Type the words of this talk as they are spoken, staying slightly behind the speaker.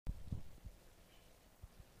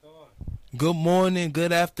Good morning,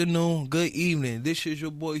 good afternoon, good evening. This is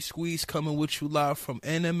your boy Squeeze coming with you live from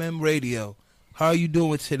NMM Radio. How are you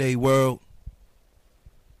doing today, world?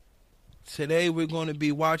 Today we're going to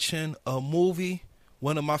be watching a movie,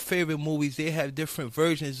 one of my favorite movies. They have different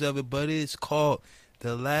versions of it, but it's called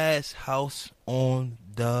The Last House on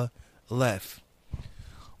the Left.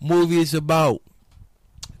 Movie is about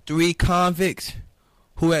three convicts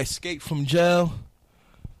who escaped from jail.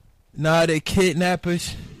 Now they're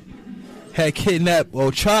kidnappers. Had kidnapped or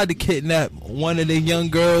tried to kidnap one of the young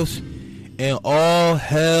girls, and all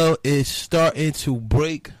hell is starting to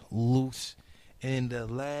break loose in The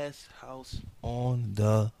Last House on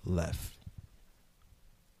the Left.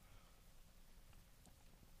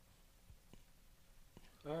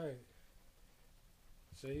 All right.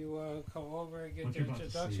 So you want to come over and get What the you're about to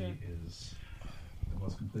introduction? see is the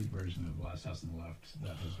most complete version of Last House on the Left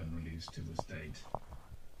that has been released to this date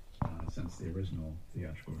since the original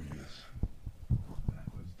theatrical release that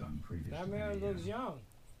was done previously. That man looks young.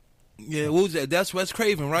 Yeah, what was that? That's Wes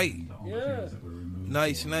Craven, right? All the Yeah. things that were removed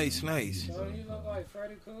Nice, were nice, movies nice. So of, you look like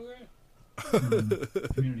Freddy Krueger?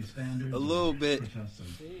 community standards. A little bit. protests of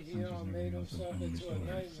See, he censors done and made everything else himself that's been into a restored.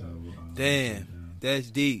 nightmare. So, Damn, should,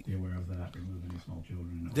 that's deep. be aware of that. Remove any small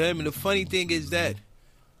children. Damn, and the funny thing is that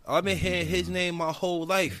I've been hearing his name my whole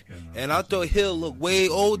life, and I thought he'll look way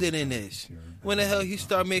older than this. When the hell he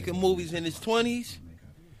start making movies in his 20s?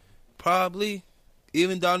 Probably.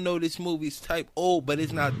 Even though I know this movie's type old, but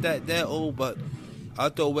it's not that old. But I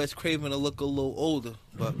thought Wes Craven would look a little older.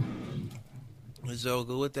 But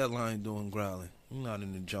Zelga, what that lion doing growling? I'm not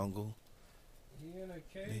in the jungle. He in a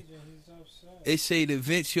cage and he's upset. They say the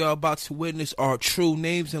events you are about to witness are true.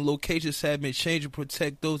 Names and locations have been changed to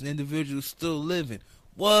protect those individuals still living.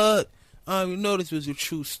 What? I didn't even know this was a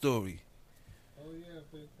true story. Oh yeah,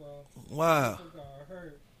 big ball. Wow. People got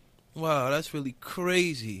hurt. Wow, that's really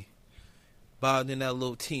crazy. Bothering that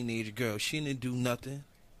little teenage girl. She didn't do nothing.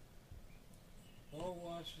 Go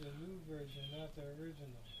watch the new version, not the original.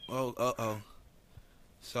 Oh, uh-oh.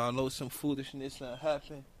 So I know some foolishness that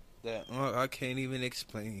happened that I can't even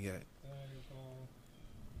explain yet. There you go.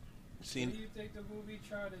 See, What do you think the movie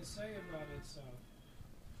tried to say about itself?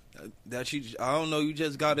 that you, I don't know, you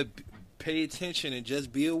just gotta pay attention and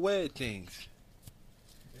just be aware of things.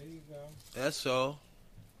 There you go. That's all.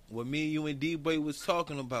 What me, you, and D-Boy was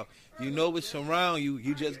talking about. You know what's around you.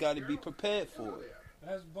 You just got to be prepared for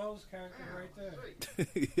That's Bo's character right there.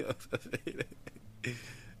 it.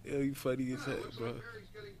 Yo, you funny as hell, bro.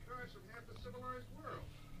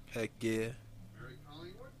 Heck yeah.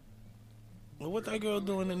 Well, what that girl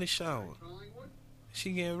doing in the shower?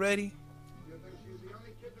 She getting ready?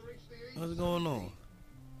 What's going on?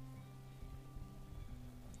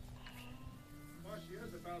 Well, she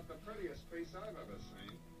is about the prettiest face I've ever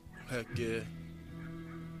seen. Heck yeah.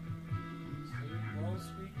 Bo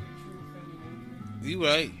speaking truth in the movie. You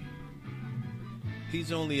right.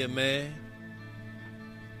 He's only a man.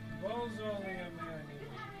 Bo's only a man.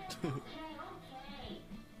 You know.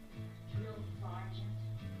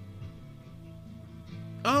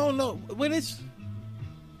 I don't know. When it's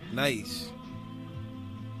nice.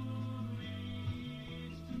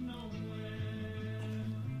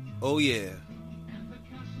 Oh yeah.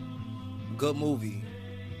 Good movie.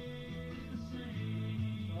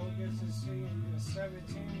 Bo gets to see a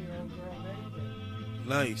 17-year-old girl naked.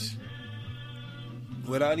 Nice.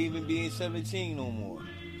 Without even being 17 no more.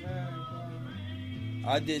 Yeah,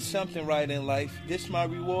 I did something right in life. This my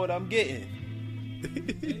reward I'm getting.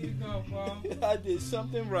 there you go, Bo. I did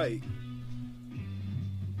something right.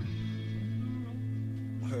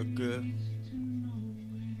 Her good.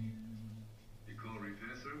 You call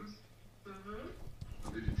repair service?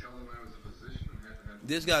 Mm-hmm. Did you tell them I was a physician and had to have...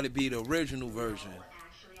 This got to be the original version.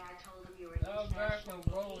 That was back when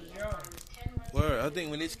Bo was young. Word. I think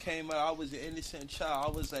when this came out, I was an innocent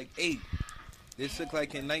child. I was like 8. This looked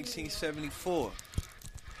like in 1974.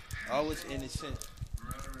 I was innocent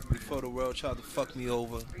before the world tried to fuck me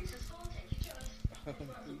over.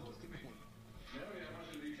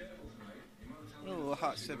 A little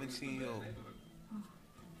hot 17-year-old.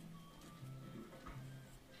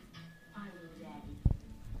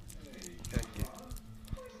 Heck yeah.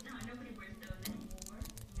 No, nobody wears those anymore.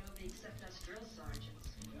 Nobody except us drill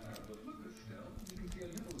sergeants.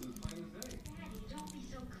 Daddy, don't be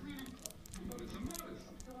so clinical.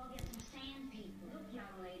 So I'll get some sandpaper. Look,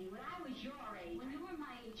 young lady, when I was your age, when you were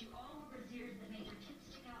my age, you all wore brassieres that made your tits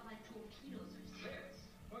stick out like torpedoes or something.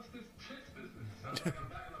 What's this tits business? Sounds like I'm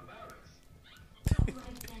back in the barracks. All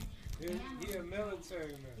right then. He a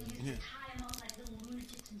military man. They used to tie them up like little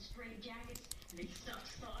lunatics in straight jackets, and they stuffed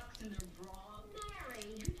socks in their bras. Mary,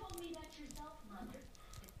 you told me that yourself, Mother.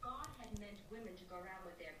 If God had meant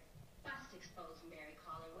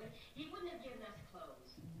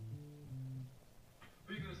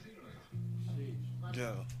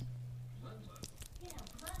Joe. Yeah,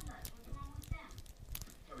 bloodlust. What's wrong with them?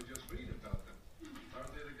 I was just reading about them.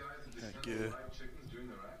 Aren't they the guys that Heck disassemble yeah. live chickens during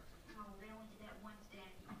their act? Oh, they only did that once,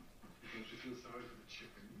 Daddy. Don't you feel sorry for the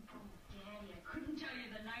chicken? Oh, Daddy, I couldn't tell you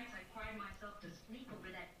the nights I cried myself to sleep over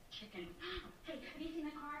that chicken. Hey, have you seen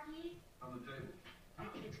the car keys? On the table? I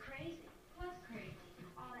think it's crazy. What's crazy?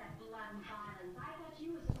 All that blood and violence. I thought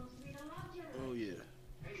you were supposed to be the love generator. Oh yeah.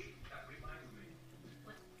 Hey, that reminds me.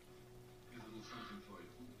 What? Here's a little something for you.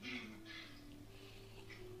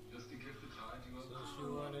 Just to gift the tide you So she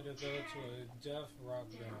wanted to go to a death rock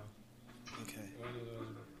band. Okay. One of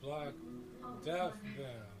those black death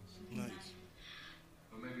bands. Nice.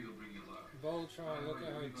 Or maybe he'll bring you luck. Voltron, look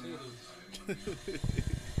at her titties.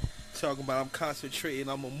 Talking about I'm concentrating.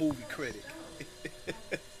 I'm a movie critic.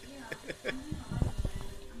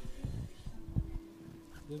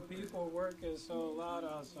 The people working so loud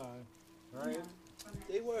outside, right?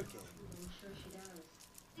 They working. I'm sure she does.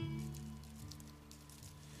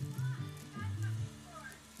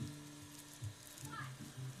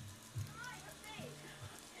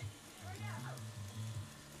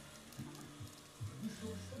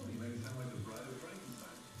 You made it sound like the bride of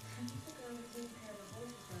Frankenstein.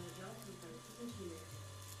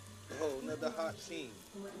 Oh, another hot scene.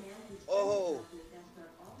 Oh.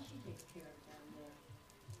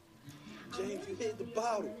 James, you hit the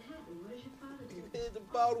bottle. You hit the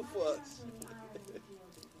bottle for us.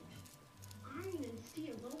 Iron and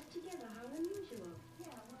steel both together, how unusual. Yeah,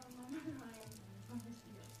 well, my mother and I are from the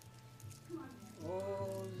steel. Come on, Dad.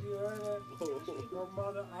 Oh, you heard that? Her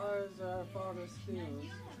mother eyes her father steals.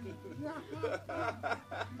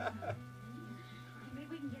 Maybe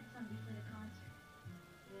we can get some before the concert.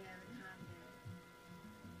 Yeah, the concert.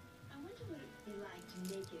 I wonder what it'd be like to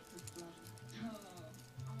make it with blood. Oh,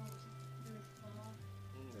 really small.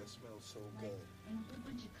 That smells so Like, good. and a whole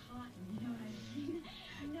bunch of cotton, you know what I mean?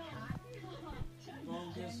 No, You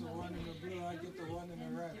gonna get the one in the blue, I get the one in the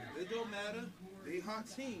red. It don't matter. They hot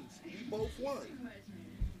scenes. We both won.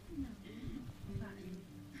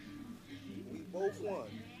 We both won.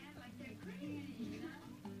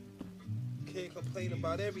 Can't complain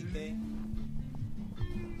about everything.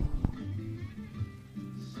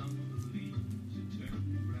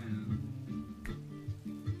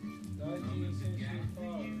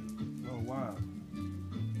 Oh wow.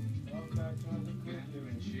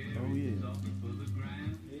 Oh yeah.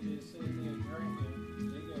 They just sitting there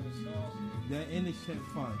drinking. They got a sausage. That innocent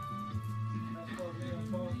fun. That's what me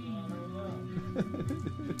and folks doing right now.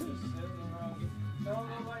 Just sitting around. Don't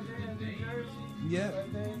look like they're in New Jersey. Yep. Like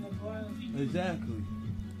they're in the plane. Exactly.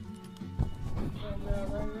 From there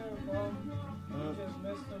right there, bro. You just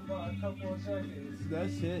missed them by a couple of seconds.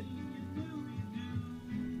 That's it.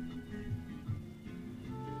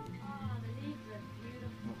 Oh, the leaves are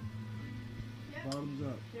beautiful. Yep, Bottoms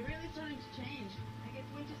up. they're really starting to change. I guess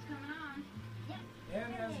winter's coming on. Yep. And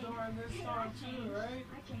that's during this storm too, right?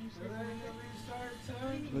 I changed So this. they can restart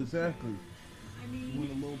too. Exactly. I You mean,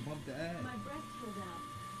 want a little bump to add? my breath filled out.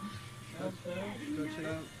 That's good. Stretch it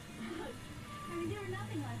out. I mean, there were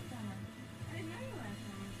nothing last summer. I didn't know you last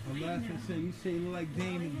summer. I'm laughing saying you say you look like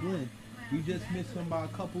Dane and Glenn. You just missed him by a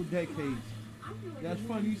couple decades. I feel like That's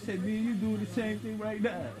funny. You said me and you doing the same thing right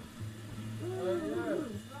now.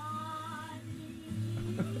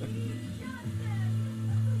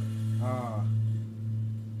 Ah.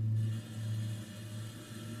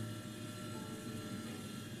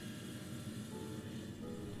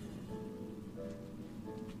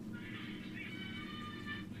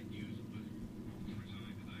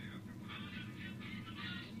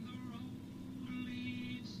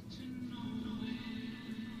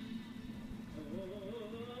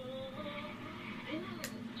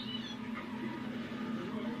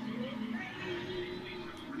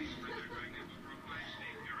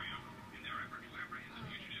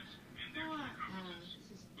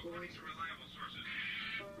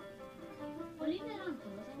 Well, leave that on,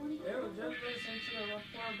 fellas. I want to They hear were just listening to a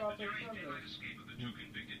report about their During country. daylight escape of the two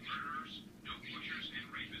convicted murderers, dope butchers, and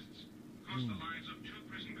rapists cost the lives of 2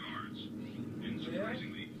 prison guards, and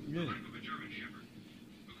surprisingly, the life of a German shepherd.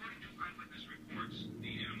 According to eyewitness reports,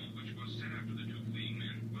 the animal, which was set after the 2 fleeing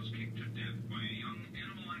men, was kicked to death by a young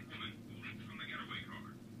animal-like woman who leaped from the getaway car.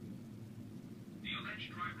 The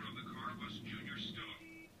alleged driver of the car was Junior Stillo.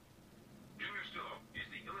 Junior Stillo is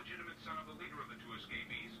the illegitimate son of the leader of the 2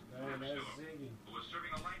 escapees, Man, Herb that's Stillo, Ziggy. who was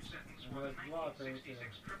serving a life sentence for the That's Block right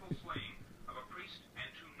 1966 triple slaying of a priest and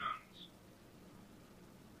 2 nuns.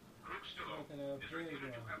 Herb Stillo Looking at is a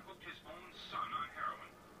reputed to playground. have hooked his own son on heroin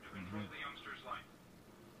to control the youngster's life.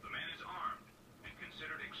 The man is armed and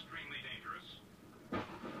considered extremely dangerous.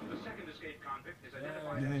 The second escaped convict is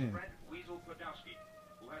identified as Damn. Fred Weasel Podowski,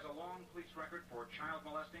 police record for child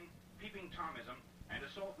molesting, peeping Tomism, and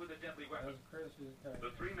assault with a deadly weapon. That's Chris's car.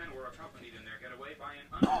 The three men were accompanied in their getaway by an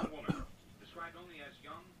unknown woman, described only as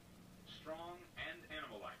young, strong, and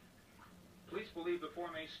animal-like. Police believe the four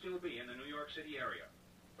may still be in the New York City area,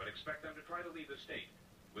 but expect them to try to leave the state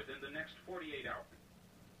within the next 48 hours.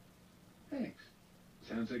 Thanks.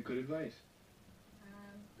 Sounds like good advice.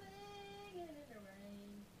 I'm singing in the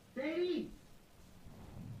rain. Sadie,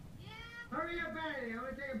 Yeah? hurry up, Annie. I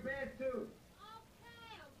want to take a bath too.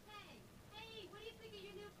 Okay, okay. Hey, what do you think of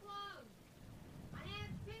your new clothes? I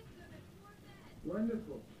had picked them at 4 cents.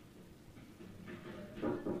 Wonderful.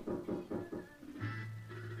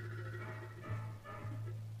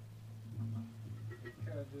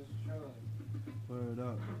 Just chilling. Word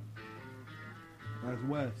up. That's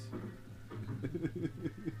Wes.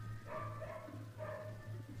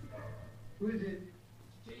 Who is it?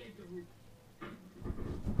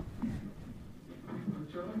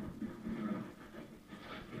 What's wrong?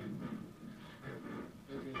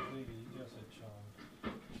 Look at Ziggy, he just a child.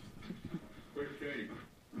 Where's Katie?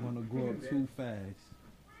 Wanna grow up too fast.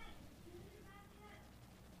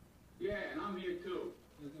 Yeah, and I'm here too.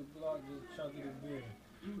 Look at Block just chugging a beer.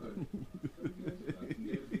 Good.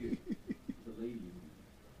 The lady.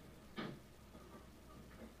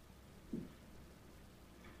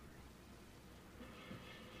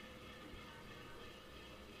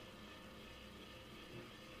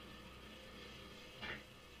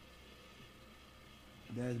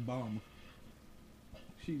 That's Bomber.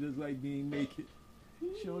 She just like being naked.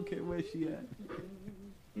 She don't care where she at.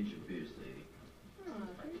 It's your beers, lady. Oh,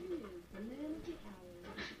 there he is, the man of the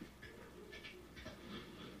hour.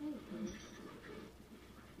 Hey, Chris.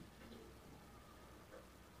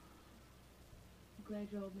 Glad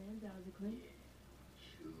your old man's out of the clean.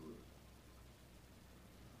 Sure.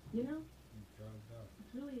 You know, He drugged up.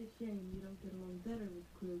 it's really a shame you don't get along better with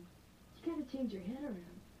Krug. You gotta change your head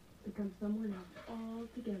around. Become someone else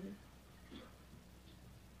altogether.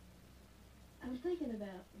 I was thinking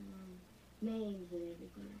about names and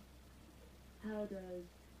everything. How does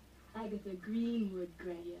Agatha Greenwood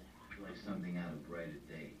grant you? Like something out of Brighter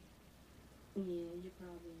Day. Yeah, you're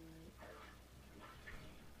probably right.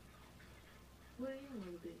 What do you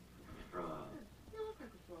want to be? Frog. No, I'm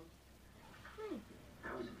like a frog. Thank you.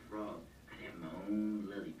 I was a frog. I'd have my own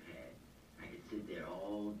lily pad. I could sit there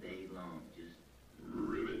all day long, just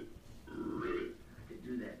Ribbit. Ribbit. I could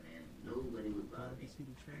do that, man. Nobody would bother me. See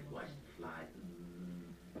the train? I'd watch them fly.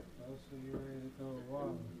 Oh, so you ready to go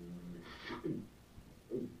wild?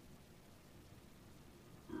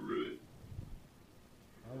 Ribbit.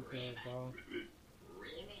 Okay, bro.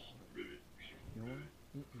 You want?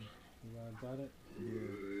 You guys got it?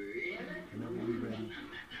 Yeah. Whenever we ready.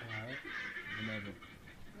 Alright. Whenever.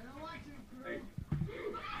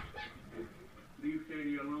 Leave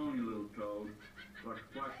Sadie alone, you little toad. Watch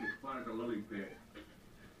you fly at the lily pad.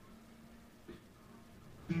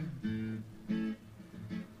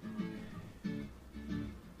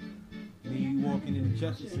 Me, you walking in the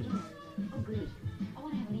Justice Center. Oh, good. I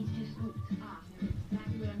want to have these two scoops. Ah, that's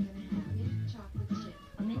exactly what I'm going to have. Mint chocolate chip.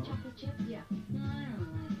 A mint chocolate chip? Yeah. No, I don't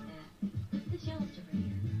like that. What's this yellow stuff right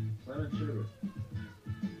here? Lemon sugar.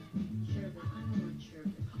 Sherbet. I don't want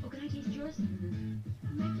sherbet. Oh, can I taste yours?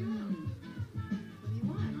 Make your own. What do you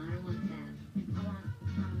want? I don't want that. I want,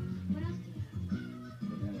 what else do you have?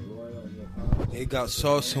 Banana Royal, your pop. They got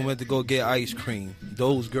sauce and went to go get ice cream.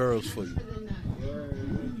 Those girls for you. Word,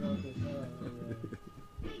 you drunk as hell.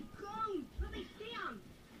 Hey, Kung! Let me see him!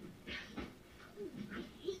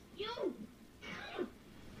 You!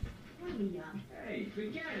 Hurry up. Hey,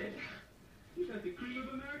 forget it. You got the cream of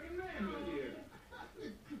American manhood here.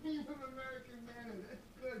 Cream of American man. That's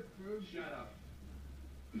good, Bruce. Shut up.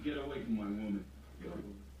 Get away from my woman.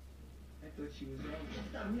 I thought she was over.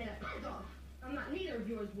 Just a minute. Hold off. I'm not neither of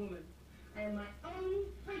yours, woman. I am my own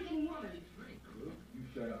freaking woman. You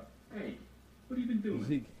shut up. Hey, what have you been doing?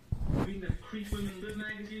 Zeke. Reading the Creep Women Live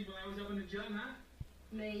magazine while I was up in the jug, huh?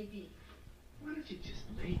 Maybe. Why don't you just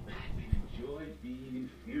lay back and enjoy being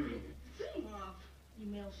infuriated? Sing off, you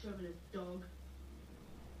male chauvinist dog.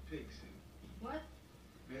 Pigs. What?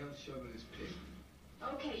 Male chauvinist pig.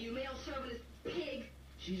 Okay, you male chauvinist pig.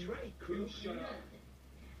 She's right, Crew. Shut up.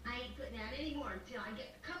 I ain't putting out any more until I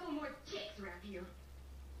get a couple more chicks around here.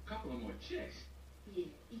 Couple of more chicks. Yeah,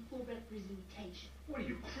 equal representation. What are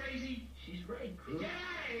you, crazy? She's right, Crew. Get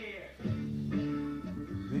out of here!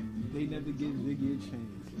 They never give Ziggy a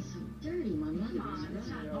chance. It's so dirty, my mother Come on, it's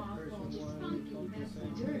not awful. Just funky. That's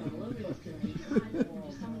dirt all over the place.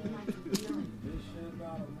 Just something like the feeling. This shit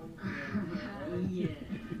about a movie. Yeah.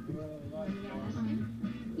 You really like You it. ask him?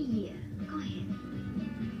 Yeah, go ahead.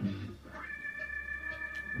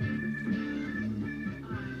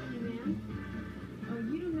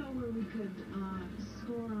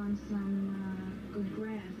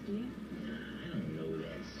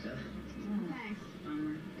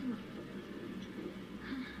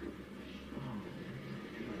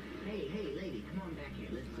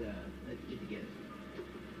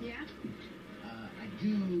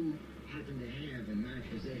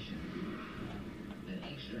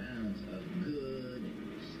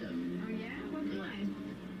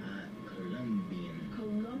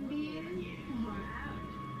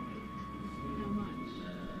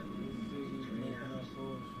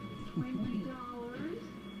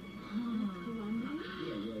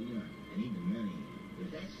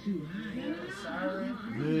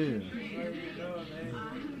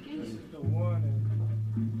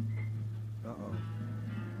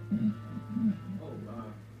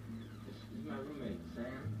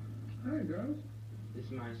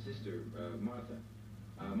 my sister, Martha.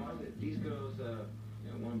 Martha, these girls,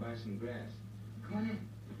 want to buy some grass. Come on in.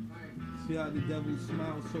 See how the devil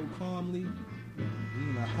smiles so calmly? We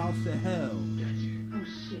in a house of hell. Oh,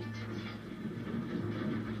 shit.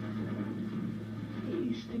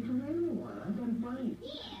 Hey, stick around a while. I'm gonna find.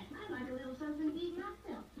 Yes, I'd like a little something to eat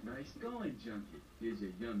myself. Nice going, junkie. Here's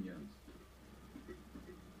your yum-yums.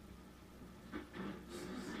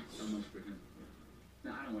 So much for him.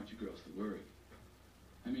 Now, I don't want you girls to worry.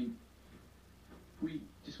 I mean, we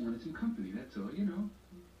just wanted some company, that's all, you know.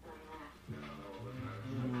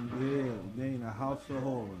 Yeah, they in a house of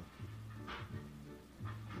horror.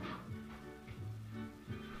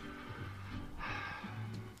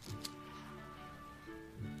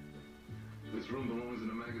 This room belongs in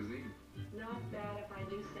a magazine. Not bad if I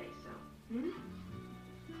do say so. Hmm?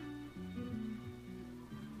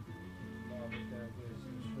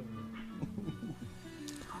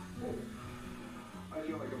 I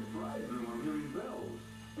feel like I'm fried and I'm hearing bells.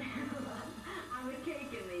 I'm a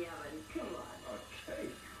cake in the oven. Come on. A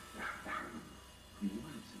cake. You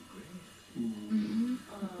wanted some grass?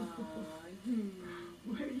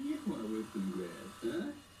 Where do you want with some grass, huh?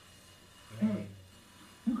 Hey,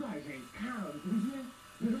 you guys ain't cows, is you?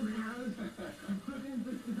 Little cows? Looking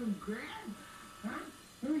for some grass? Huh?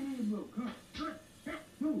 Let me hear you blow. Come on. Come on.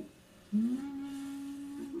 Move. You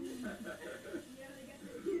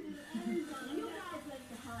guys let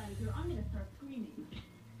the hell out of here. I'm gonna start screaming.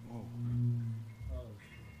 Oh.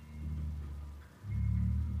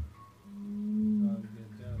 Get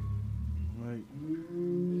down. Right.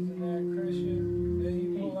 Isn't that Christian? Then he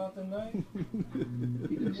pull out the knife?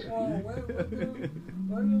 Oh, what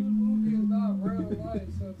the movie is not real life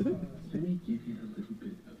sometimes. Let me give you a little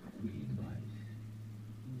bit of free advice.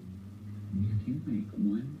 If you make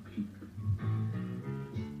one peep,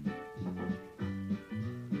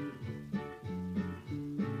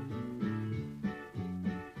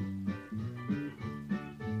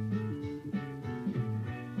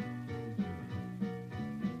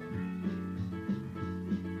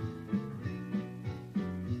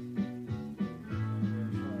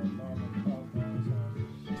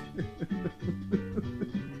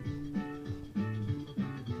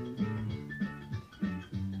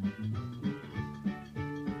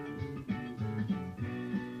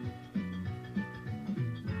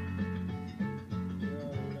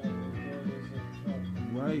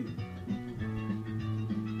 Right.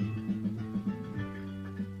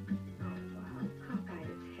 Cockeyed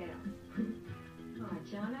as hell. Oh,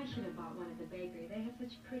 John, I should have bought one at the bakery. They have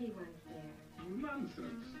such pretty ones there.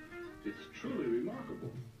 Nonsense. It's truly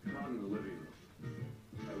remarkable. Come on in the living room.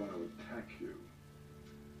 I want to attack you.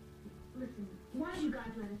 Listen, why don't you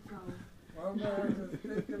guys let us go? My man is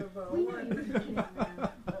thinking about We know what? you're kidding around.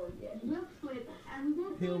 Oh, yes. We'll split, and we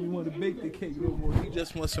won't He say don't want to anything bake the anyway. cake no more. He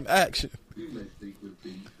just wants some action. you must think we're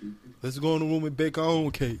being stupid. Let's go in the room and bake our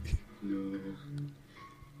own cake. No.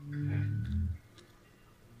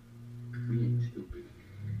 We ain't stupid.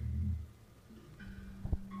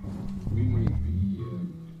 We might be,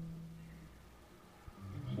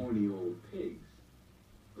 horny old pigs,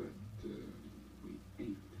 but, we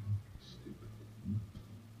ain't stupid.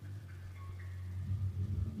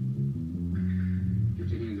 Get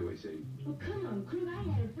your hands away, Sadie. Oh, come on, Krug, I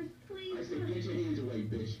had it first, please. I said, get your hands away,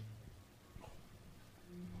 bitch.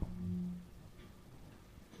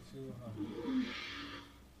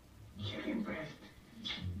 Chicken breast.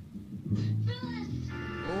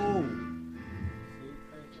 Oh.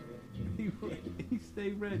 He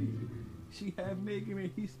stay ready. She half naked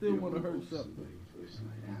and he still want to hurt something. First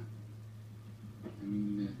night out. I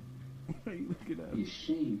mean, Why you looking at be him?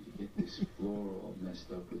 ashamed to get this floor all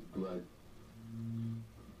messed up with blood.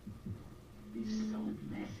 It's so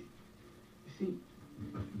messy. You see,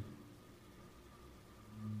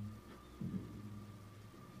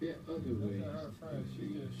 there are other Look ways. at her friend. She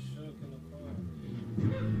just shook in the corner.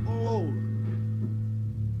 Oh.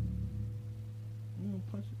 You gonna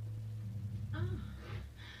punch it? No.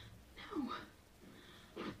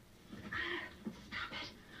 Stop it.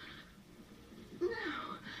 No.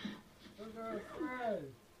 Look at her friend.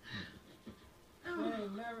 She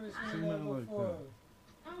ain't never She seen that not like before.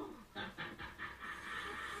 Oh.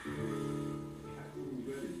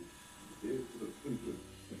 Here's to the princess.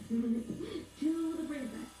 To the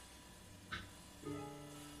princess. Look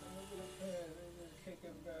at the friend. They just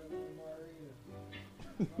kicking back with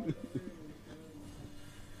Maria.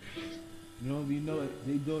 You know, we know it.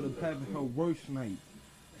 They go to having her worst night.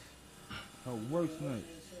 Her worst night.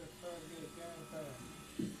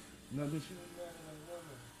 No, this.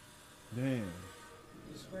 Damn.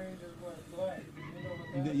 The screen just went black. You know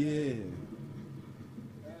what that Yeah. means?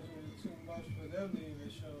 That's too much for them to even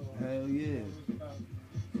show. Hell yeah. It was about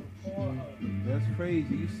some Pornhub. That's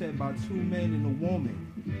crazy. You said by 2 men and a woman.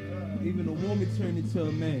 Yeah. Even a woman turned into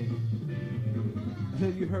a man.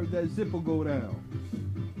 Until you heard that zipper go down.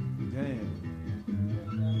 Damn.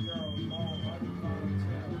 That girl was long, I can finally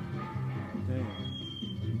tell. Damn.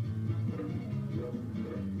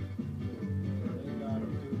 They got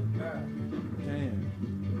him through the back. Damn.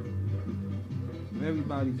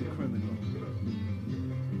 Everybody's a criminal.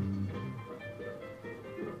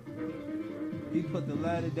 He put the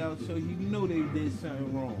ladder down so he know they did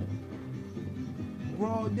something wrong.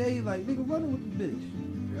 Broad day, like, nigga running with the bitch.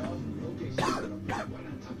 Okay, so why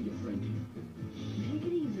not talk to your friend here? Take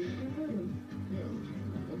it easy. You hurt him.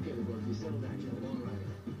 Yeah. Okay, well, if you settle down, you're all right.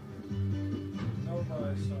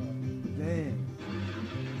 Nobody saw it. Damn.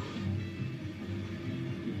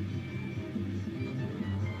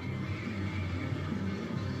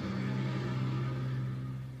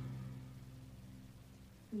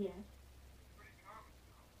 Yes.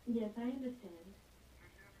 Yes, I understand.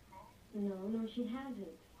 No, she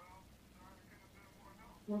hasn't.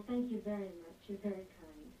 Well, thank you very much. You're very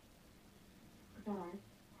kind. Goodbye.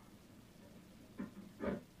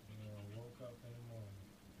 Woke up in the morning.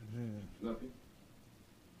 Damn. Nothing?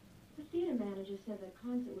 The theater manager said the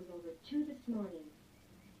concert was over at 2 this morning.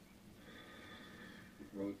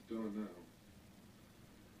 Well, it's done now.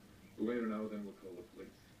 Later now, then we'll call the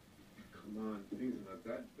police. Come on, things are not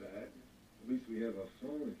that bad. At least we have our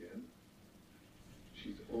phone again.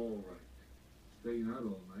 She's all right. Staying out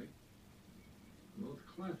all night. Well, it's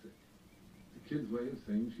classic. The kid's way of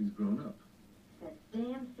saying she's grown up. That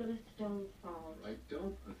damn Philistine's fault. I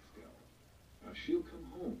don't, Estelle. Now, she'll come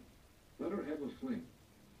home. Let her have a fling.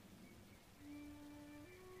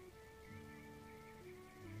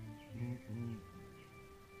 Mm-mm.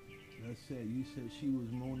 That's it. You said she was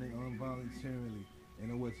moaning involuntarily, and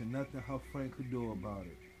it wasn't nothing her friend could do about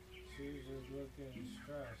it. She was just looking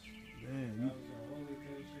stressed. Man, That was the only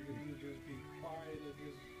thing she could do, just be quiet and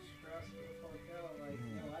just stress the fuck out. Like,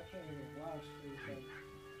 I can't even watch this. Like,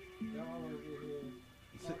 y'all over here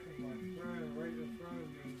fucking my friend right in front of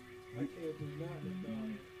me. I can't do nothing about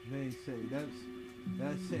it. they say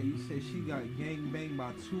that's it. You said she got gang banged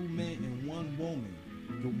by 2 men and 1 woman.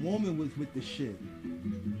 The woman was with the shit.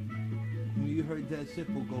 When you heard that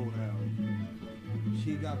zipper go down,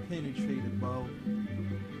 she got penetrated, bro.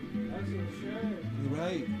 That's a shame. You're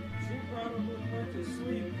right. She probably went to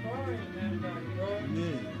sleep crying that night, bro.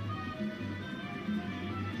 Yeah.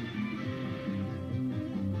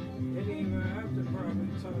 They didn't even have to probably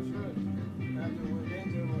touch her. After what they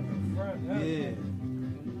did with her friend. Yeah.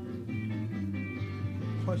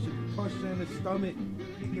 Push her in the stomach.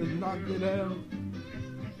 Just knocked it out.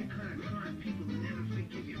 That's the kind of crime people will never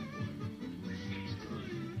forgive you for.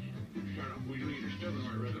 Shut up, will you? You're still in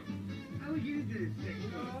my rhythm. How would you do this?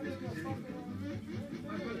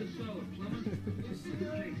 My brother's solid, plumber. Takes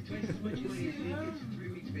twice as much money as he gets in 3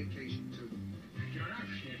 weeks vacation, too. Shut up,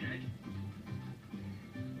 shithead.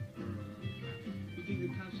 You think the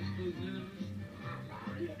cops are still doing this?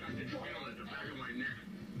 You got the trail at the back of my neck.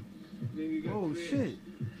 Maybe you got Oh three. shit.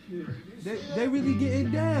 They really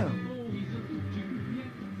getting down.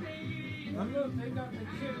 Look, they got the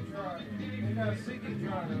kid driving. They got Ziggy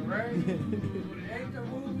driving, right? Ain't the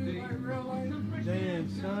movie like real life? Damn,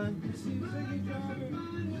 son. You see Ziggy driving?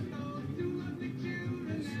 You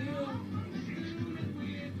see him?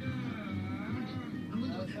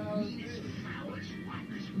 That's how it is.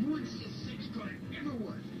 What's the sixth crime ever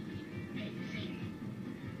was? Hey, Ziggy.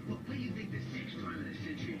 What do you think the sixth crime of the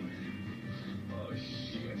century was? Oh,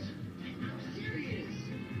 shit. I'm serious.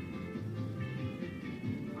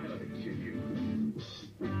 I ought to kill you.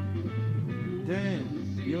 Damn.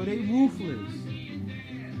 Yo, they ruthless.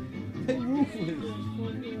 They ruthless.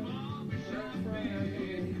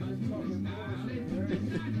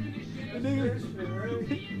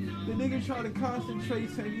 The nigga trying to concentrate,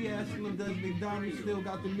 saying he asking him, does McDonald's still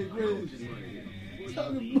got the McRibs?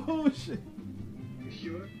 Talking bullshit. You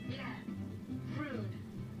sure? Yeah. Frood.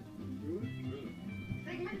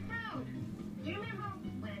 Sigmund Freud. Do you remember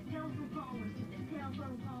when a telephone pole was just a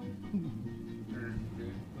telephone pole?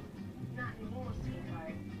 Not anymore,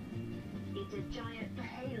 sweetheart. It's a giant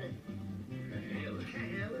phallus.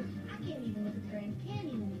 Phallus? I can't even look at Grand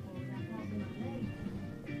Canyon anymore without crossing my legs.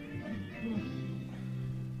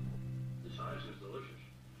 The size is delicious.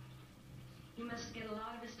 You must get a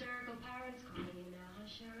lot of hysterical parents calling you now, huh,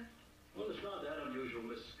 Sheriff? Well, it's not that unusual,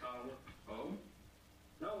 Mrs. Conway. Oh?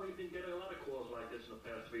 No, we've been getting a lot of calls like this in the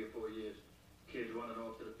past 3 or 4 years. Kids running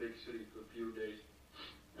off to the big city for a few days.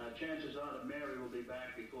 Now, chances are that Mary will be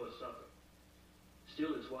back before supper.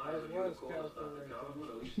 Still, it's wise of you to call us not to come,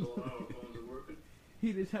 at least all our phones are working.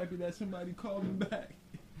 He just happy that somebody called him back.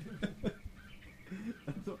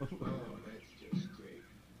 That's all. Oh, that's just great.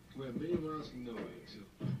 We're a million miles from nowhere, too.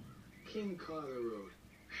 King Carter Road.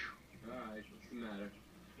 All right, what's the matter?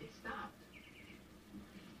 It stopped.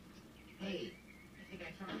 Hey, I think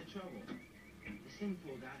I found the trouble. The sink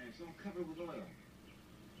pool down there, it's all covered with oil.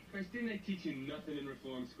 First, didn't they teach you nothing in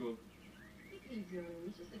reform school? What are you doing?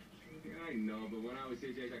 It's just a kid. Yeah, I know, but when I was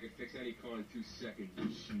his age, I could fix any car in 2 seconds. You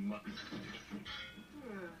schmuck.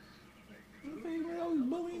 He's always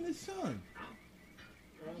bullying his son.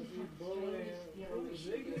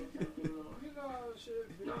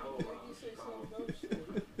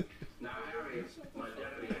 Now, Harry, my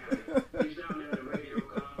deputy Harry, he's down there in the radio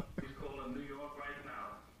com. He's calling New York right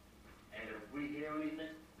now. And if we hear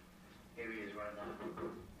anything, here he is right now. Look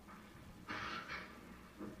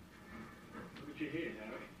what you hear,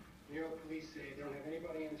 Harry. New York police say they don't have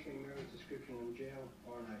anybody answering Mary's description in jail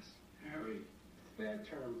or on ice. Harry. Bad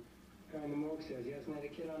term. Guy in the morgue says he hasn't had a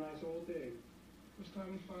kid on ice all day. First time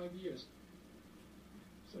in 5 years.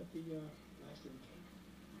 Except the last of the time.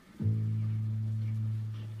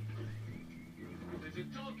 There's a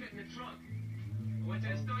toolkit in the trunk. I want you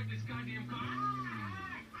to start this goddamn car.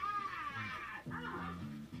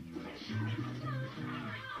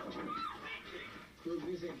 Prove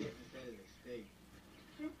this ain't getting us out of the state.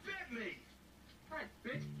 You bit me! That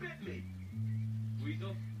bitch bit me!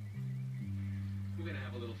 Weasel? We're gonna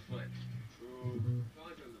have a little fun.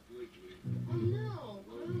 Guys on the blue, Oh no!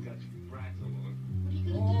 well, we got your brats along. What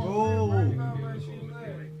are you gonna do?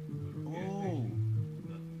 Oh.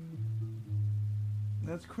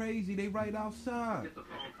 That's crazy. They right outside. Get the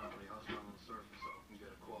phone company. I'll start on the surface so I can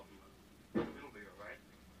get a coffee with him. It'll be all right.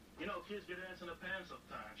 You know, kids get ants in the pants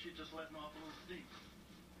sometimes. She's just letting off a little steam.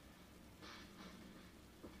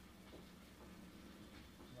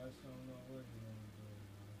 I just don't know what you want to do.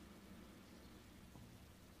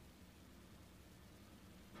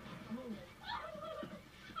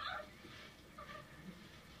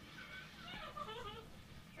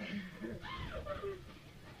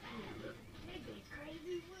 It's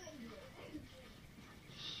crazy.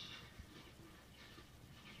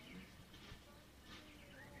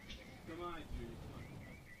 Come on, Judy.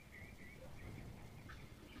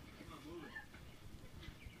 Come on, move it.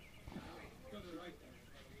 Go to the right there.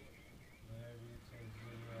 Maybe it's a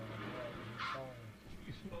phone.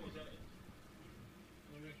 What was that?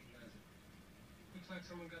 Don't recognize it. Looks like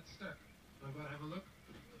someone got stuck. Want to go have a look?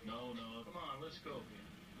 No, come on, let's go.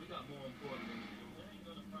 We got more important things to do. They ain't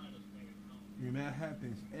gonna find us, man. And that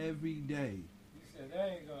happens every day. He said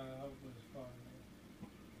that ain't gonna help with his phone.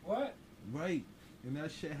 What? Right. And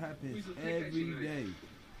that shit happens Weasel, take that every shit day.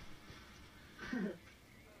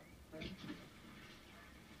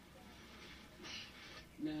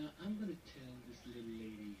 Now, I'm going to tell this little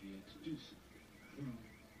lady here to do something.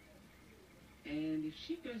 And if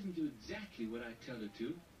she doesn't do exactly what I tell her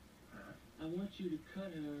to, I want you to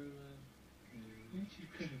cut her, I want you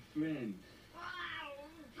to cut her friend. Wow,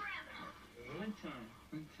 brother! One time.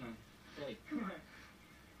 Hey.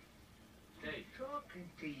 Hey. Talking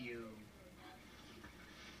to you.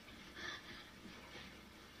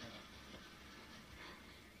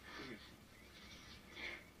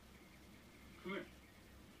 Come here.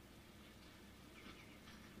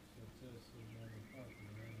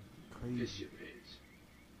 Crazy. Piss your pants.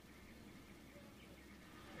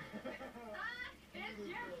 It's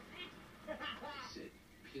your I said,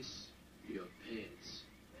 piss your pants.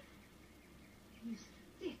 You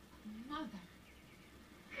sick mother.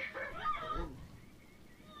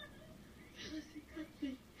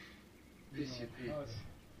 Piss your pants.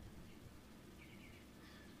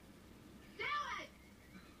 Do it!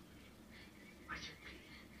 Watch your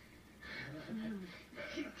pants.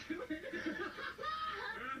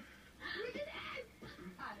 Look at that!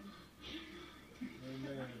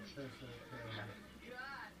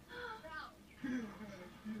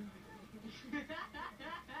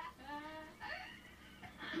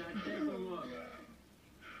 Now take them off.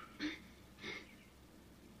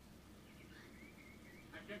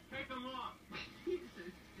 I said take them off. He's so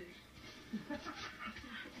sick.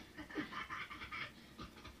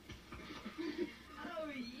 Oh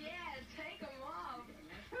yeah, take them off.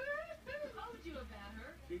 Who told you about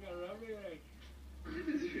her? You got rubber leg. This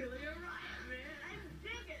is really a riot, man. I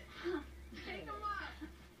dig it. Take them off.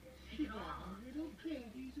 Take it off.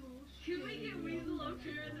 Can we get Weasel up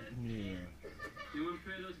here in the... Yeah. You want to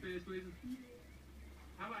pay those pants, please?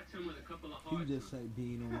 How about some with a couple of He hearts? just like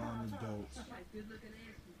being around adults. Like good-looking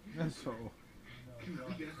ass. That's all. Hit her.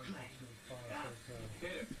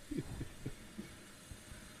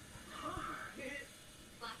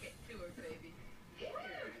 Lock it to her, baby. I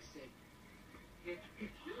said, hit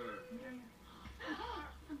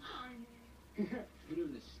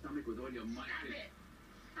quick with all your money. Stop it!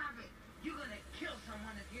 Stop it! You're gonna kill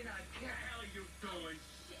someone if you're not What the careful. hell are you doing?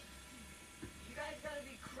 Shit. You guys gotta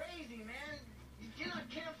be crazy, man. If you're not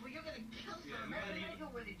careful, you're gonna kill someone. Man, make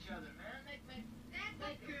it with each other, man. That's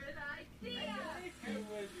a good idea.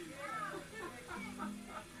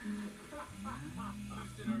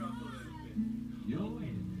 Loosen her up a little bit. Yo,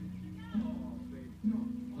 wait. Oh, baby. No.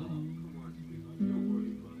 Oh, come on, sweetheart. Don't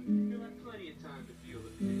worry about it. You'll have plenty of time to feel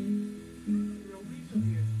the pain. You know, Lisa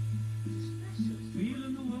here is special.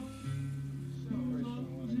 Feeling the world. Person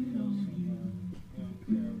wanna kill someone. They don't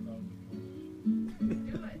care about the movie.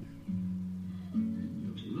 Do it.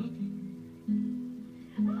 You're looking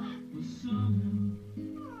for someone.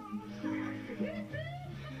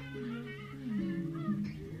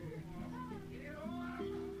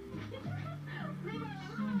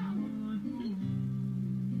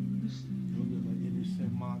 Those are like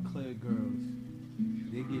innocent Montclair girls.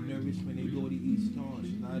 They get nervous when they go to East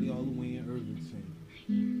Orange. Now they all the way in Irvington.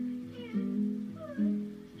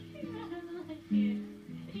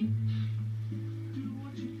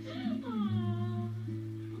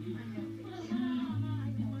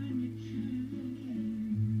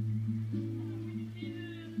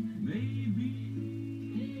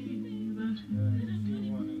 Maybe that's Yeah, she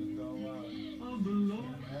wanted to go out. all below.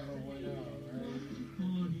 Never went out, right?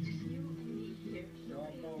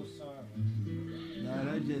 Don't go silent. Nah,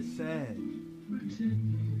 that's just sad.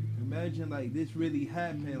 Imagine like this really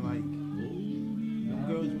happened. Like them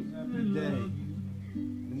girls were dead.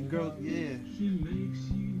 Them girls, yeah.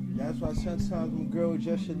 That's why sometimes them girls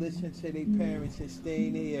just should listen to their parents and stay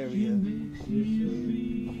in their area.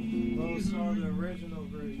 Go saw the original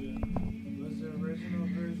version. Was the original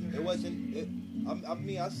version? It wasn't. I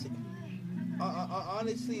mean,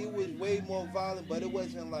 honestly, it was way more violent, but it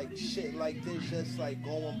wasn't like shit like this, just like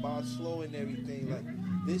going by slow and everything. Like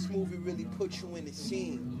this movie really put you in the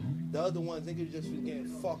scene. The other ones, niggas just was getting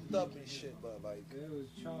fucked up and shit, but like They was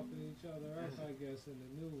chopping each other up, I guess, in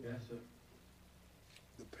the new one. Yes, sir.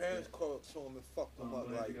 the parents called to him and fucked them up.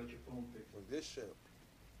 Like you got your phone fixed. with this shit.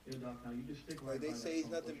 Here, Doc, now you just stick right Like they by say, that he's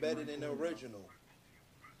phone. nothing Put your better than the microphone down. original.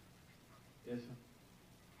 Yes, sir.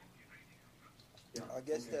 Yeah, I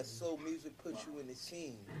guess okay. that slow music puts you in the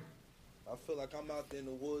scene. I feel like I'm out there in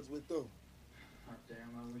the woods with them. Hot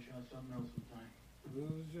damn, I wish I had something else sometime. We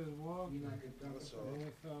was just walking. That's all. And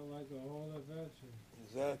it felt like a whole adventure.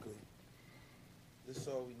 Exactly. This is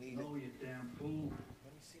all we needed. No, you damn fool.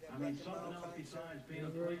 Let me see that I mean, black and something mild else kind, sir. besides being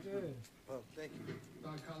a It was right policeman. there. Oh, thank you.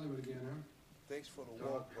 Doc Hollywood again, huh? Thanks for the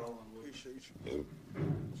Doc walk, bro. Hollywood. Appreciate you.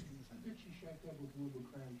 I bet she shacked up with Wilbur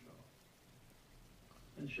Cranshaw.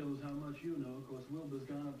 That shows how much you know. Of course, Wilbur's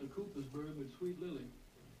gone up to Coopersburg with Sweet Lily.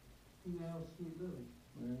 Who the hell's Sweet Lily?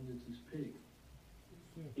 Well, it's his pig.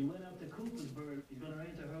 He went up to Coopersburg. He's gonna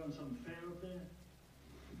enter her on some fair up there.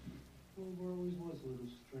 Wilbur always was a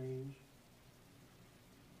little strange.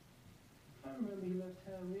 I remember he left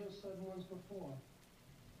town real sudden once before.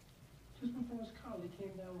 Just before his car, he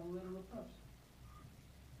came down with a litter of pups.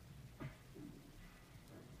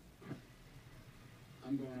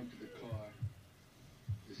 I'm going up to the car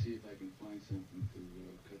to see if I can find something to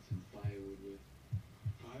cut some firewood with.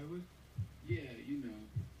 Firewood? Yeah, you know,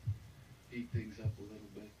 heat things up a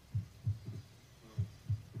little bit.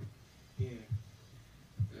 Yeah.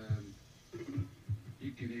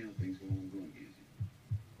 You can handle things while I'm going, can't you?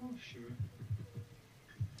 Oh, sure.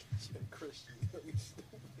 Said Christian.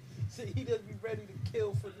 See, he doesn't be ready to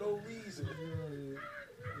kill for no reason. Really, you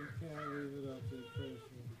can't leave it up to the Christian.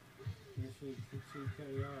 This shit gets too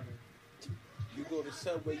chaotic. You go to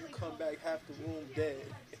Subway, you come back half the room dead.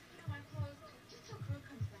 My clothes, just till Drew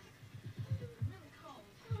comes back. I'm really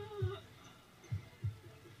cold.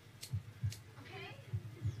 Okay?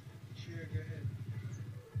 Sure, go ahead.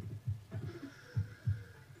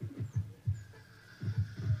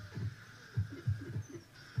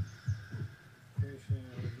 Christian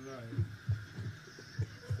was right.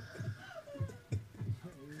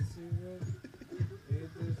 You see this?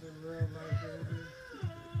 Ain't this a real life baby?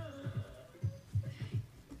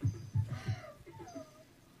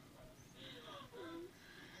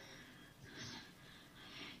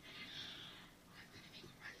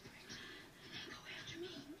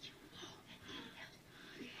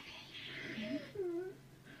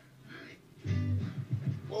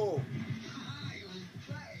 Whoa.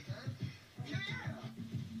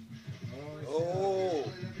 Oh, Oh.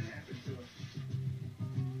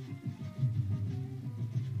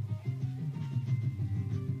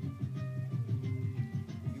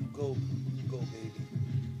 You go, baby.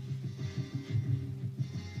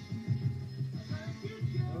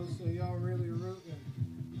 oh, so y'all really rooting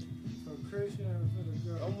for Christian or for the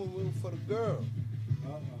girl? I'm rooting for the girl.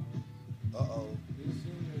 Uh-oh. Uh-oh. You've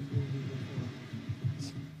seen this movie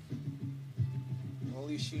before.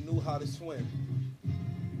 Only she knew how to swim.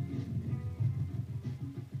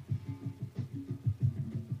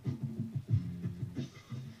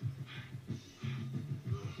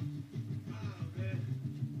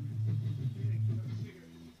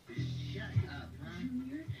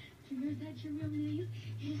 Junior, is that your real name?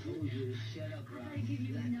 I told you to shut up, I Rob. gotta give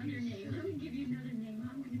you Let another me name. shut I'm gonna give you another name.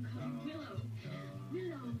 I'm gonna call you Willow.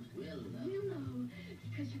 Willow. Willow.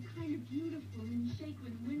 Because you're kind of beautiful and shake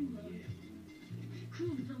when the wind blows.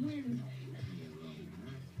 Cruise the wind.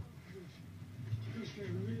 You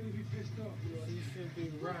should really be pissed off, yo. You should be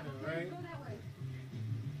running, right? Go that way.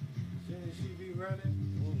 Shouldn't she be running?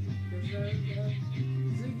 Because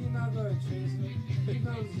Ziggy not gonna chase her. He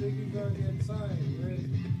knows Ziggy gonna get tired, right?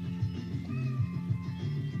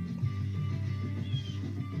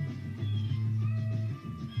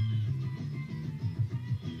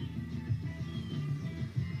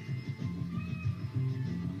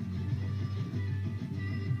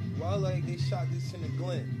 Why like they shot this in the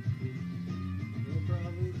Glen? They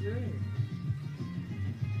probably did.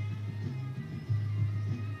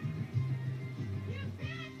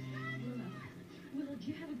 Willow, do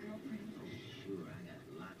you have a girlfriend? Sure, I got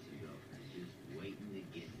lots of girlfriends just waiting to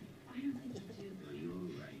get me. I don't think you do. No,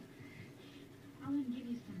 you're right. I want to give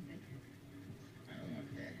you something. I don't want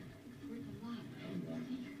that. It's worth a lot. I don't want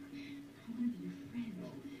it. I want to be your friend.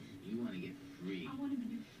 No, you want to get free. I want to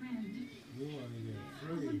be your friend. You want to get I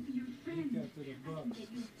want free. to be your friend. He kept to the I can bucks. get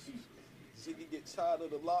you a tip. Ziggy get tired of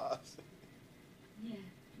the lies. Yeah.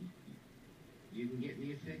 You can get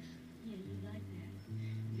me a fix? Yeah, you like that.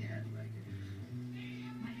 Yeah, I'd like it.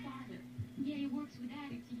 My father. Yeah, he works with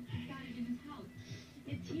addicts. He's got it in his house.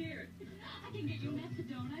 It's here. I can get you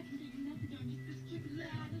methadone. I can get you methadone. Just keep it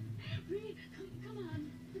loud. Come on.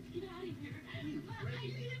 Let's get out of here. I live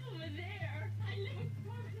over there. I live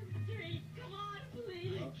across the street. Come on,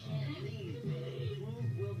 please. Please, Smoke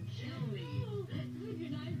will kill me. You're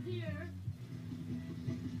not here.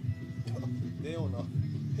 They on the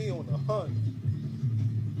he on the hunt.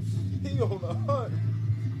 He on the hunt.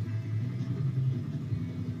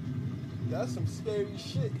 That's some scary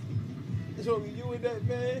shit. It's only you and that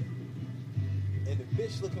man. And the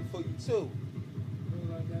bitch looking for you too. Look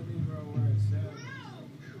like that Negro wearing sandals.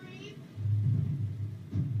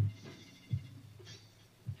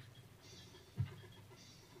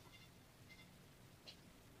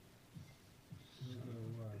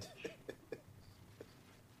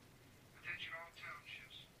 Attention all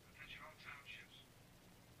townships. Attention all townships.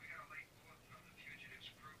 We got a late bulletin on the fugitives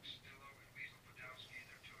Crook, Stillo, and Weasel Podolsky and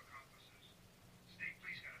their two accomplices. State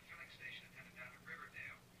police got a filling station attendant down at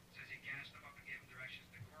Riverdale. Says he gassed them up and gave them directions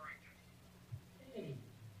to Corrington. Hey,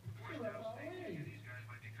 Boys now think these guys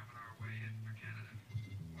might be coming our way heading for Canada.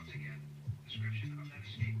 Once again, description of that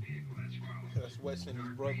escape vehicle as follows. That's Wes and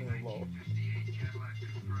his brother-in-law. 58 Cadillac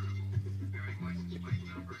convertible, bearing license plate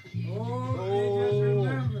number Oh, they just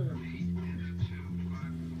remembered.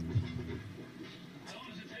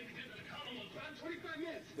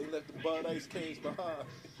 They left the Bud Ice cans behind.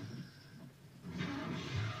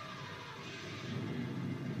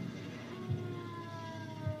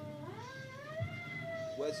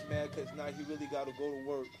 Wes mad because now he really got to go to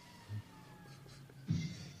work.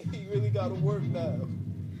 He really got to work now.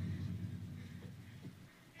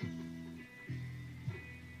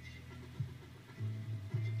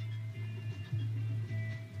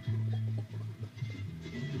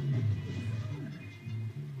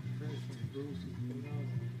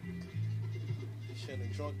 He shouldn't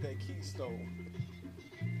have drunk that Keystone.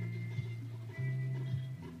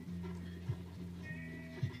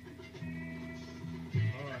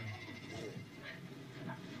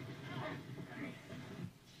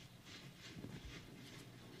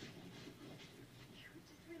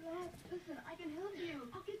 Relax. Listen, I can help you.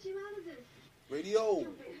 I'll get you out of this. Radio.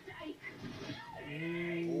 Stupid dyke.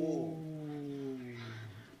 Oh.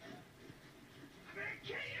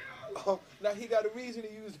 Oh, now he got a reason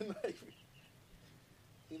to use the knife.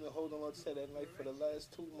 He been holding on to that knife for the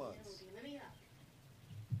last 2 months. Let me up.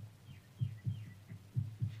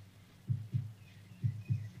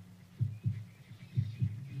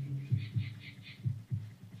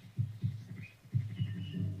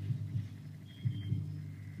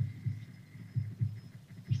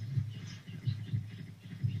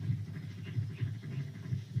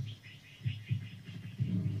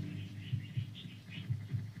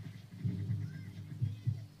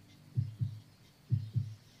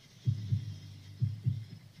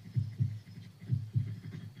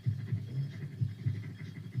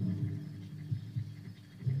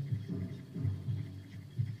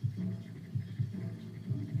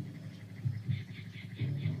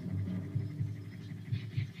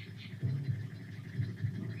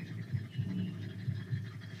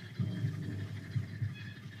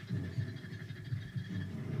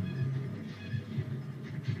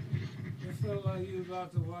 you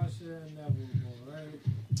about to watch the Inevitable, right?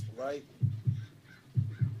 Right?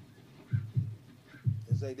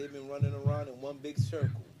 It's like they've been running around in one big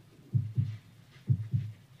circle.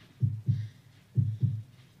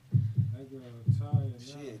 That girl tired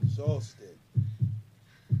She now. exhausted.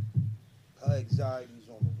 Her anxiety's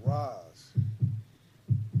on the rise.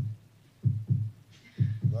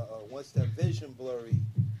 Once that vision blurry,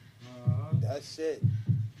 that's it.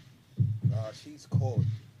 She's caught.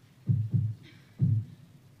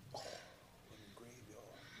 Oh, in the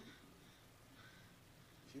graveyard.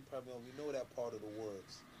 She probably don't even know that part of the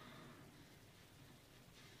woods.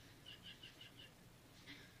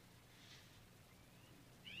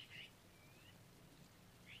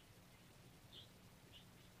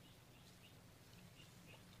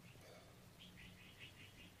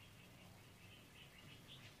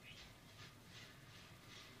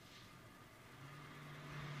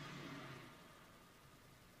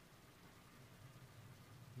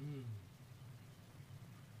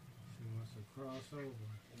 She wants to cross over.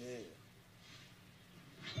 Yeah.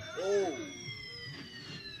 Oh.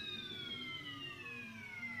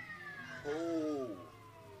 Oh.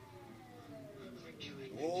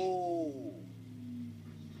 Oh.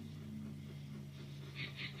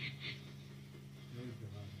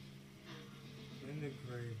 In the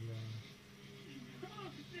graveyard.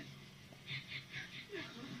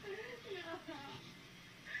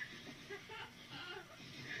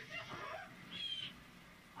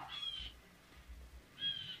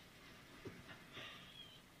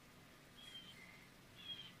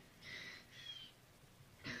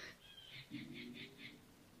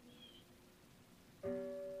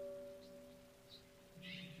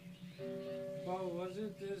 Bo, was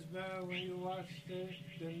it this bad when you watched it,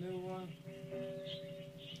 the new one?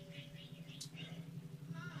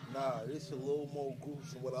 Nah, this a little more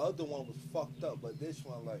gruesome. Well, the other one was fucked up, but this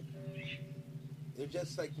one, like, it's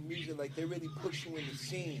just like the music, like they really put you in the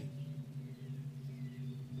scene.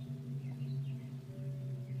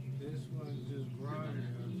 This one just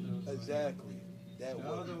grimy. Exactly. That The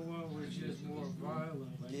one. other one was just more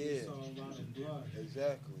violent. Like Yeah. you saw a lot of blood.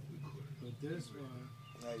 Exactly. But this one,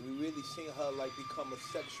 Like we really seen her like become a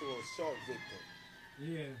sexual assault victim.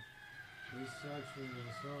 yeah, they sexually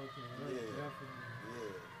assaulted her, Yeah. definitely.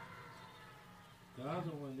 Yeah. The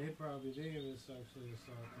other one, they probably didn't even sexually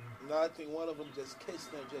assault her. No, I think one of them just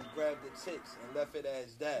kissed her and just grabbed the tits and left it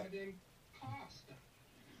as that.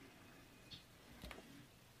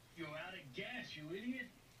 You're out of gas, you idiot.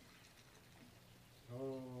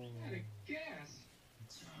 Oh. Out of gas.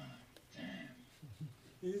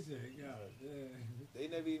 He said, God damn. They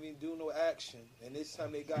never even do no action, and this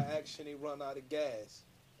time they got action, they run out of gas.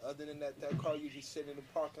 Other than that, that car usually sit in the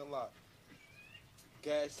parking lot.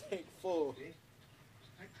 Gas tank full.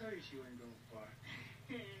 I told you she wasn't going far.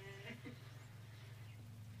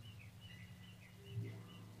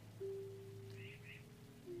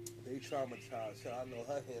 They traumatized her. I know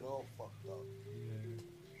her head all fucked up.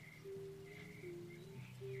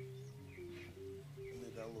 Look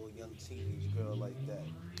at that little young teenage girl like that.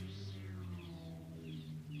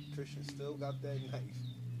 Christian still got that knife.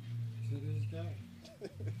 To this day.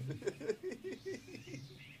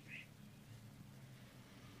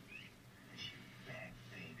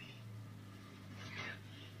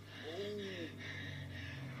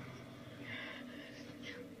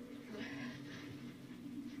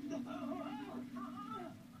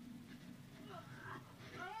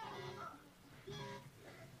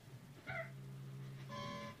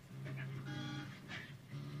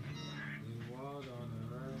 They walled on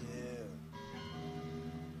her, right? Yeah.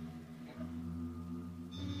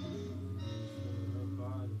 Her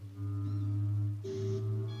body.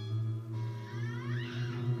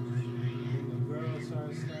 The girl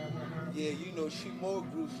started stabbing her. Yeah, you know, she more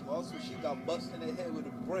gruesome. Also, she got busted in the head with a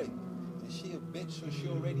brick. And she a bitch, so she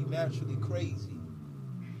already naturally crazy.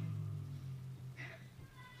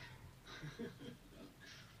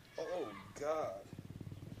 Oh, God.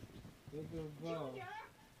 Look at Bo.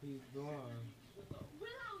 He's gone.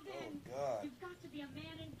 Willow, then! Oh, God. You've got to be a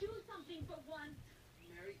man and do something for once.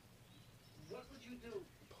 Mary, what would you do?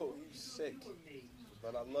 Oh, you sick.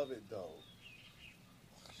 But I love it, though.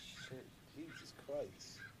 Shit, Jesus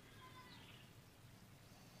Christ.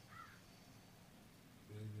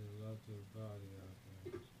 They just left her body out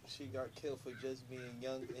there. She got killed for just being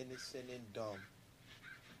young, innocent, and dumb.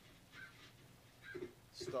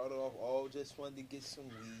 Started off all just wanted to get some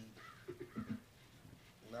weed.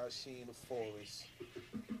 Now she in the forest.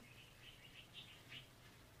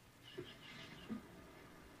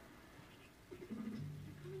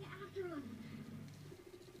 Coming after him.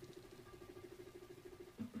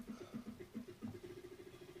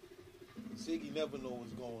 Ziggy never know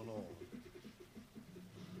what's going on.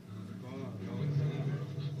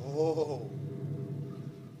 Oh.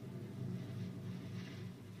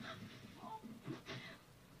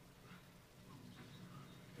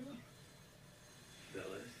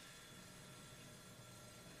 Fellas.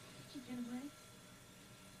 Did you get away?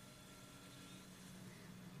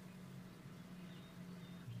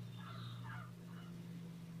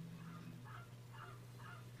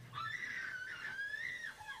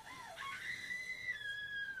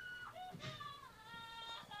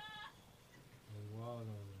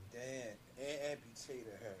 Damn, and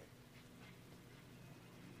amputated her.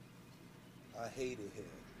 I hated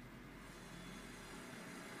him.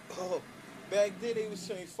 Oh, back then they was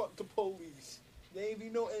saying fuck the police. They ain't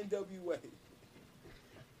even no NWA.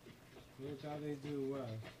 Which how they do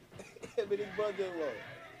well. Him and his brother-in-law.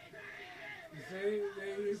 You say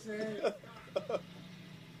they say.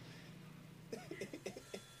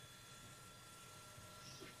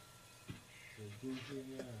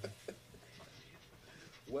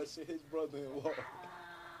 Wes and his brother-in-law.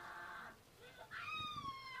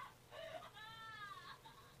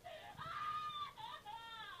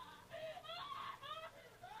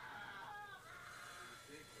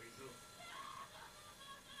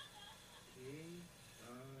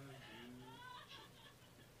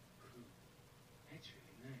 That's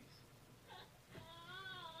really nice.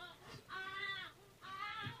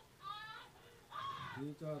 You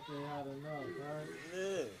thought they had enough, right?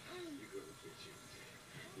 Yeah.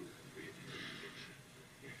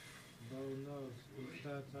 Lord knows. It's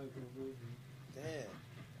that type of movie. Damn.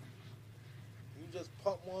 You just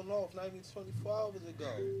pumped one off not even 24 hours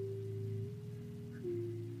ago.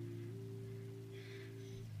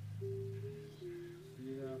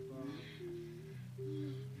 See that,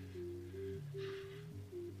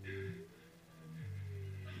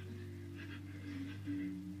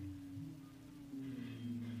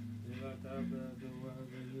 you got that bad do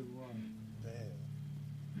whatever you want. Damn.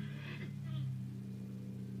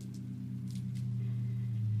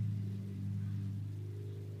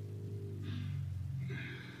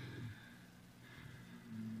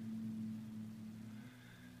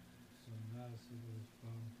 So nice it is,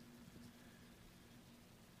 bro.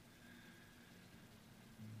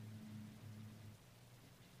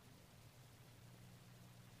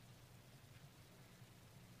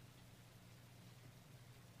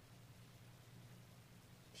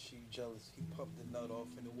 She jealous. He pumped the nut off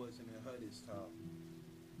and it wasn't in her this time.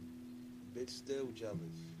 Bitch still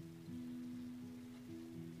jealous.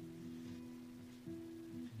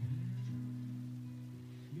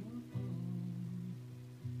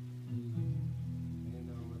 They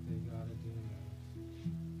know what they gotta do now.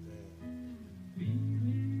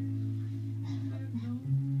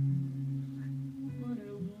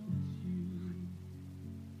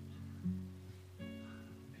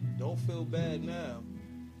 Don't feel bad now.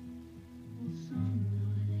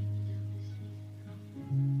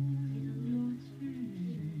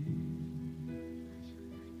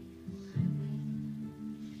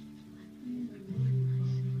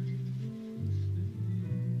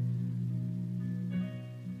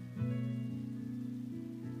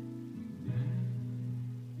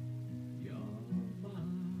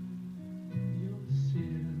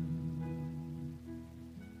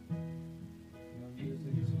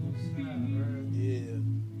 Yeah.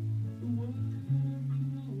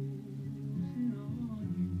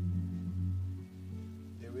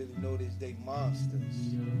 They really notice they monsters.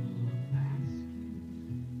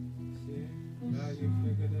 See? Now you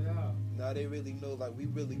figured it out. Now they really know like we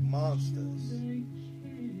really monsters.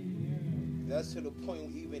 That's to the point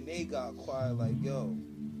where even they got quiet like, yo,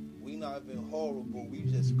 we not even horrible, we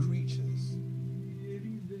just creatures. They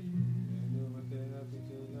know what they have to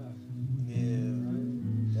do next.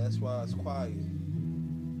 Yeah. That's why it's quiet.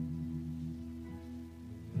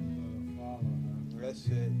 That's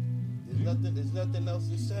it. There's nothing else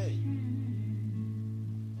to say.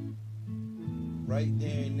 Right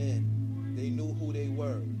there and then, they knew who they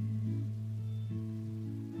were.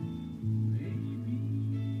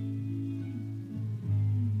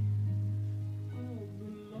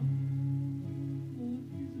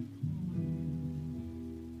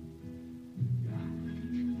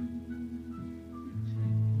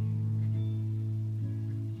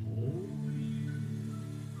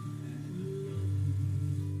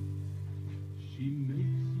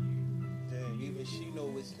 Damn, even she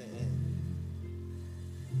know it's the end.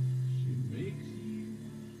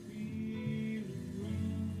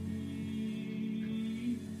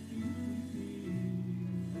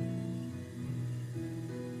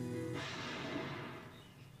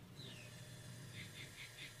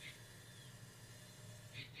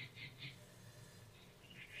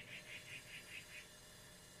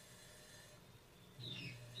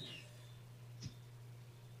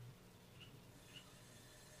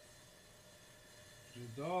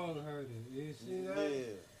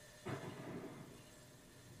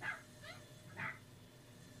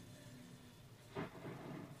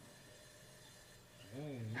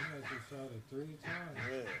 shot it 3 times.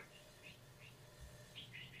 Yeah.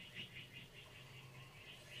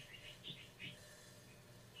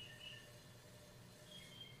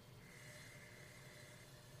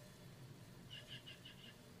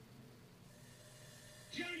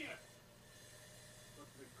 Junior! Go to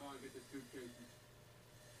the car and get the suitcases.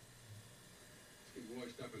 Let's get Roy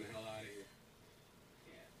stuffing the hell out of here.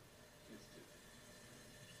 Yeah, let's do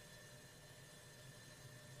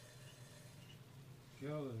it.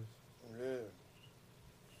 Killers. Yeah.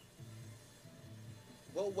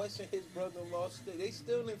 Well, West and his brother-in-law, they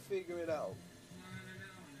still didn't figure it out.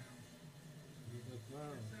 He's a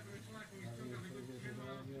clown.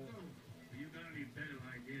 You gotta be better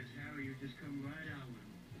like this, Harry. You just come right out with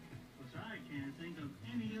him. Cause I can't think of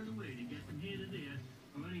any other way to get from here to there,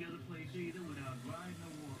 or any other place either, without riding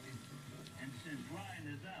or walking. And since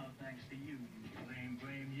riding is out, thanks to you,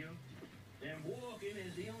 blame you, then walking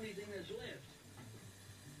is the only thing that's left.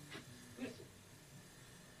 Listen,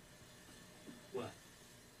 What?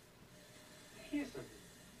 I hear something.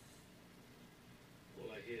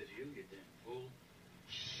 All I hear is you, you damn fool.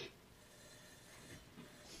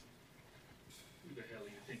 Who the hell do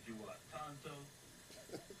you think you are, Tonto?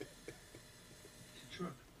 It's a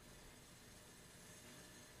truck.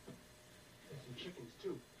 There's some chickens,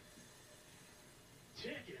 too.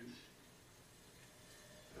 Chickens?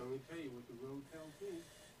 I only tell you what the road tells me.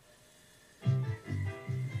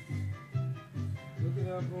 Look at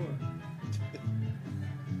that boy.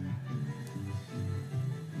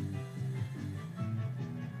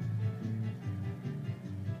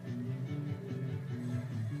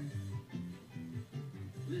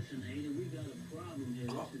 Listen, Ada, we got a problem here.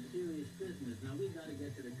 This is serious business. Now, we got to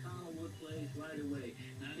get to the Collinwood place right away.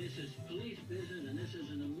 Now, this is police business, and this is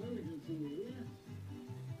an emergency here.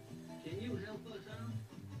 Can you help us out?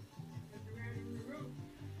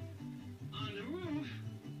 On the roof?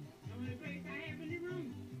 How many places I have in the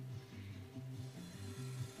room?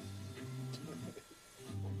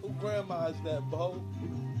 Who grandma is that, Bo?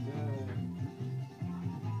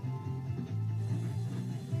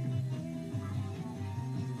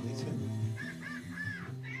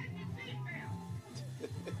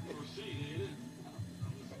 We'll see, Ada.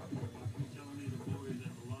 Telling me the boys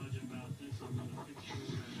have a lodge about this. I'm going to fix you.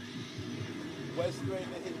 West Drain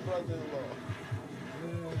and his brother-in-law.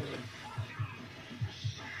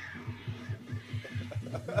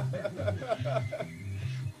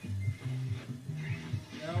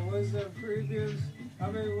 Now, was the previous,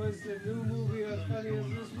 was the new movie as funny as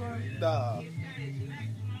this one? Nah.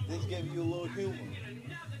 This gave you a little humor.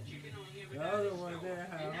 The other one there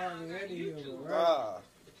had hardly any humor, right? Ah.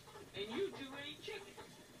 And you two ain't chicken.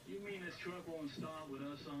 You mean this truck won't start with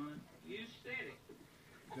us on it? You said it.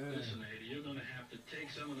 Yeah. Listen, Ada, you're going to have to take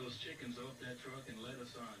some of those chickens off that truck and let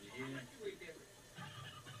us on. You hear? You weigh,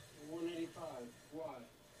 Deborah? 185. Why?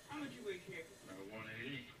 How much you weigh, Kevin?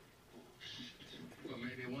 180. Well,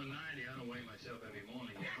 maybe 190. I don't weigh myself every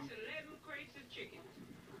morning, you know? That's 11 crates of chicken.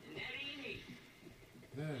 And that ain't it.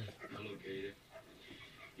 Yeah. Now, look, Ada.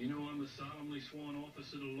 You know I'm a solemnly sworn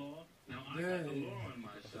officer of the law. Now, I got the law on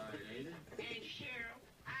my side, Ada. And Cheryl,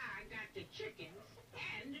 I got the chickens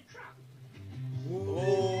and the truck.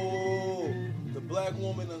 Oh, the black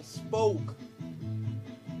woman unspoke.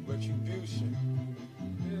 Retribution.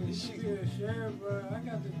 Yeah, yeah, Sheriff, I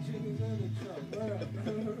got the chickens in the truck.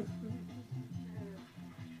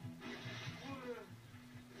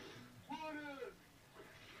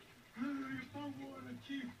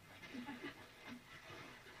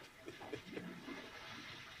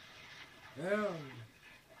 Hell.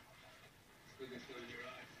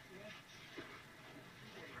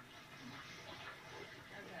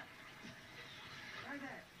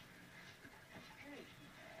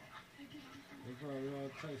 They probably all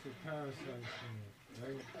types of parasites in it,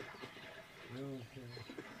 right? They don't care.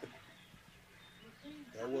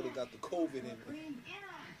 That would have got the COVID in it.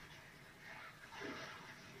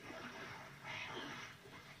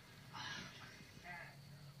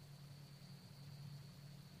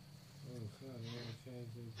 Oh, son, they want to change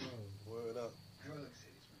their clothes. Word up.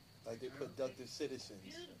 Like they're productive citizens.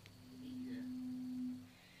 You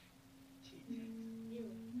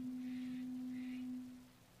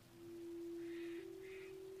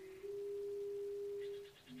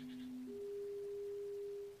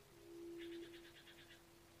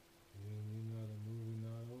know the movie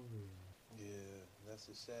not over yet. Yeah, that's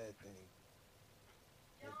a sad thing.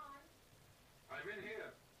 I'm in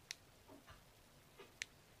here.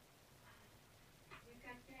 You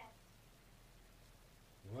got that?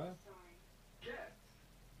 What? Sorry. Yes.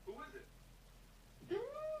 Who is it?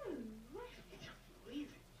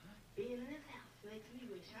 Being in this house makes me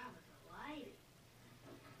wish I was a lady.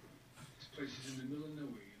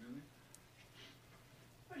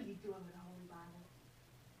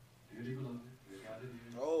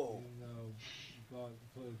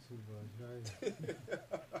 too much, right?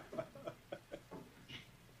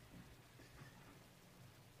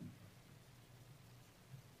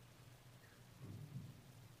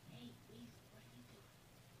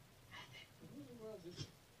 Who in the world is it?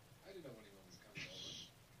 I didn't know anyone was coming over.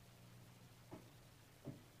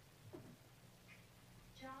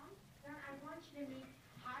 John, I want you to meet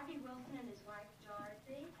Harvey Wilson and his wife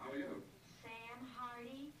Dorothy. How are you? Sam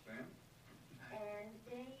Hardy. Sam? And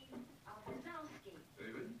Dave Brzezowski.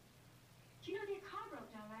 David? Do you know their car broke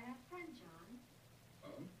down right up front, John?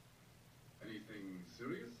 Oh? Anything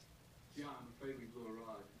serious? Yeah, I'm afraid we blew a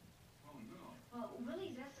rod. Oh, no. Well,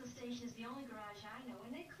 Willie's Esso station is the only garage I know,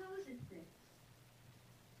 and they close at 6.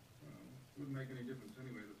 Well, wouldn't make any difference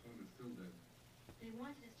anyway. The phone is still dead. They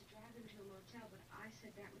wanted us to drive them to a motel, but I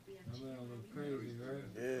said that would be up I to mean, you. I look crazy, right?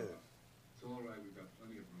 Yeah. It's all right. We've got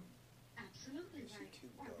plenty of room. Absolutely She's right.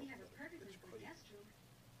 cute, Well, though. we have a perfectly It's good pretty. guest room.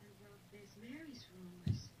 And, well, there's Mary's room,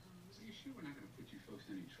 I suppose. Are you sure we're not going to put you folks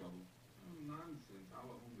in any trouble? Oh, nonsense. Our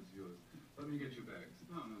home is yours. Let me get your bags.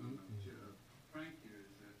 No. Frank here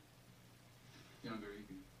is younger. He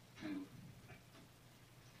can handle it.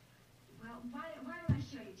 Well, why don't I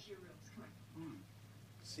show you to your rooms? Come on.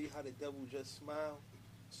 See how the devil just smiled?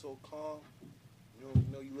 So calm. You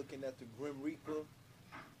know you looking at the Grim Reaper.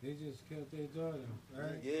 They just killed their daughter,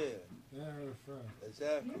 right? Yeah. They're her friend.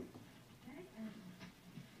 Exactly. Okay,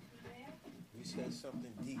 there. You said something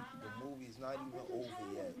deep. The movie's not even over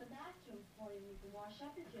yet. In the bathroom for you. You can wash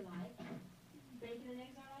up if you like. Bacon and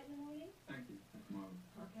eggs all right in the morning? Thank you. Tomorrow.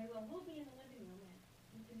 Okay, well, we'll be in the living room, and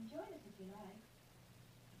you can join us if you like.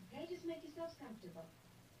 Okay, just make yourselves comfortable.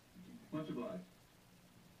 Much obliged.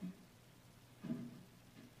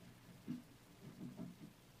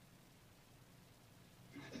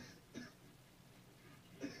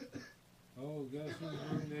 Oh, guess whose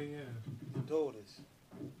room they in? Your daughters.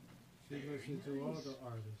 She listens to all the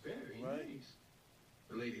artists. Very Right. nice.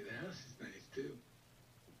 The lady of the house is nice, too.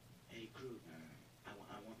 Hey, Krug, I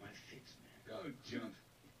want my fix, man. Go, jump.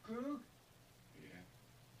 Krug? Yeah.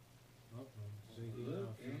 Uh-oh. Ziggy Look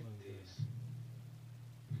not feeling at good. this.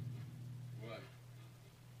 What?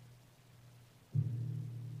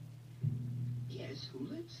 Yes, who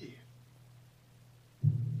lives here? I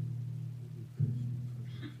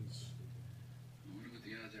wonder what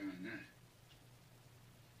the odds are on that.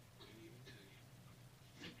 Couldn't even tell you.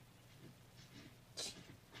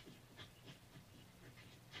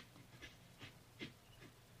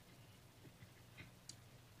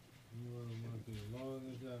 You were a monkey long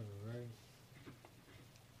as ever, right?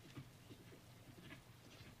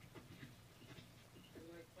 You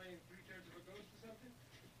like playing 3/3 of a ghost or something?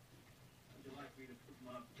 Would you like me to put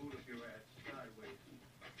my boot up your ass sideways?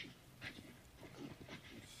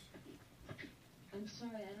 I'm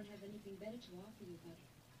sorry I don't have anything better to offer you, but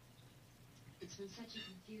it's been such a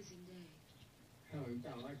confusing day. Hell, you've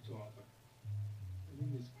got a life to offer. I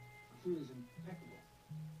mean, this food is impeccable.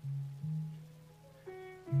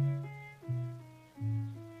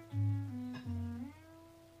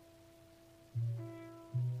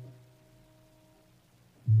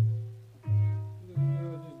 Look at the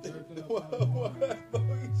girl just jerking up on the wall.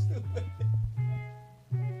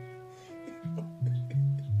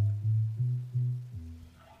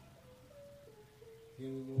 Give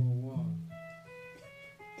me more water.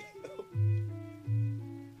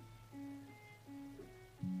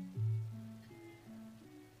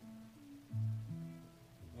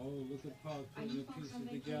 Oh, look at Pop Are putting you the folks pieces on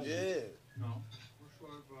together. Yeah. No. We're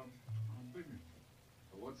sort of on business.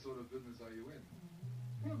 What sort of business are you in?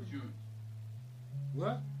 Health insurance.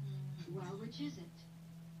 What? Well, which is it?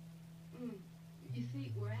 You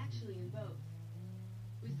see, we're actually in both.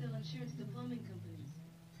 We sell insurance to plumbing companies.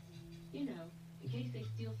 You know, in case they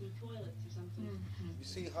steal some toilets or something. You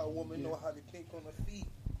see how women know how to think on her feet.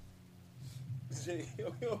 You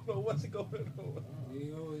don't know what's going on.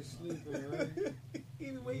 He always sleeping, right?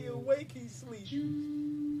 Even when you awake, he sleep.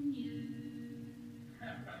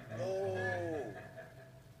 Oh.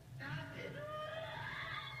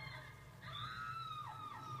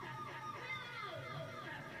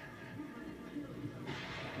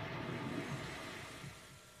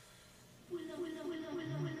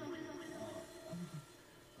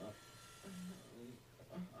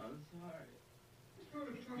 I'm sorry.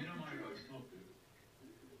 You don't mind if I smoke it?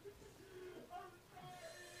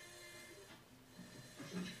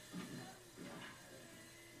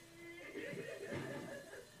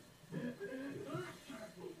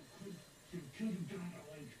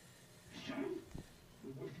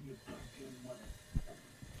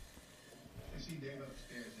 I see Dave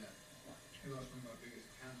upstairs now. He lost one of our biggest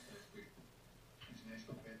accounts last week.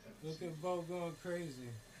 International bets up Look at Bo going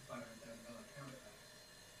crazy. $500,000 account.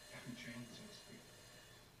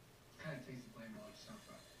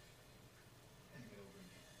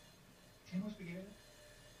 ¿Qué más spaghetti?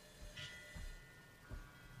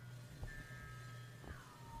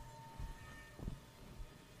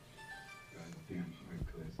 Goddamn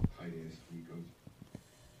high-class, tight-ass Ricos.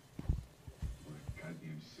 What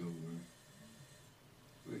goddamn silver.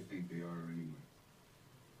 Who do they think they are anyway?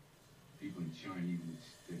 People in China eat with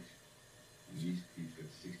sticks. And these people got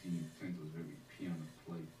 16 utensils every pea on the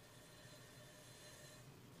plate.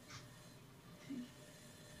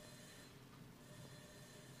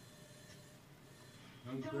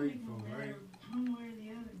 Ungrateful, right? One way or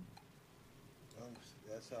the other.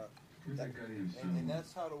 That's how. Who's that goddamn And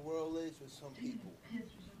that's how the world is with some people.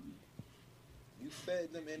 You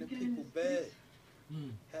fed them and the people bad.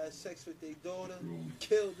 Had sex with their daughter,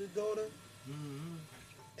 killed the daughter,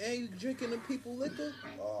 and you drinking the people liquor?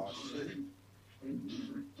 Oh shit.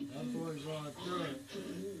 That boy going through it.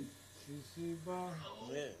 You see, Bob?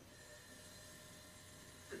 Yeah.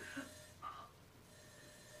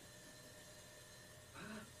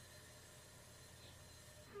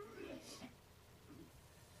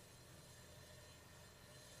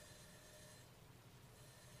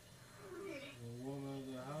 The woman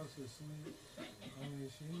in the house is asleep. I mean,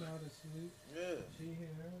 she not asleep. Yeah. She hear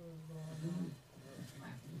what's going on.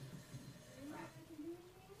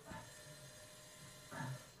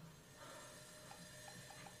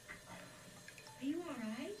 Are you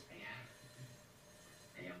alright?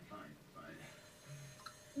 Hey, I'm fine, fine.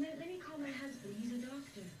 Let me call my husband. He's a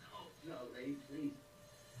doctor. Oh, no, lady, please.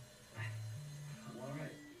 I'm all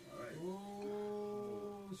right, all right.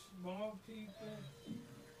 Oh, small people.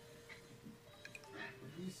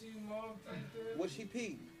 You see small people? What she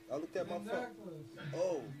peed? I looked at my The phone. necklace.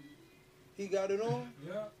 Oh, he got it on?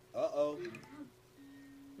 Yeah. Uh-oh.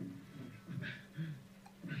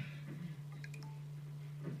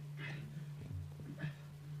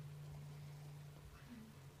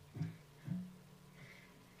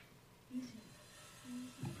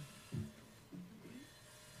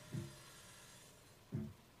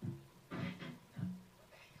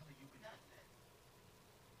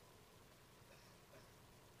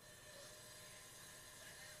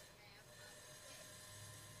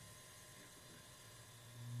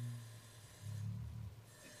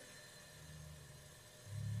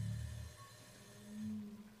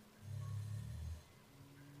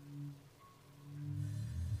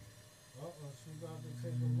 She about to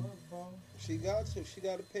take a look, Bo. She got to. She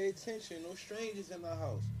got to pay attention. No strangers in the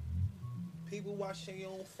house. People watching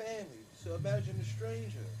your own family. So imagine a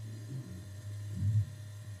stranger.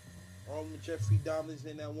 All the Jeffrey Dahmers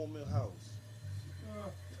in that woman's house.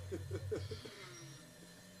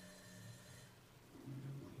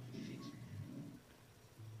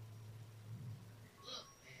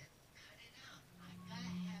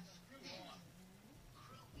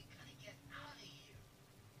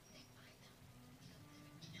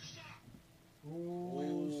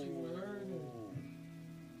 Oh, she heard it.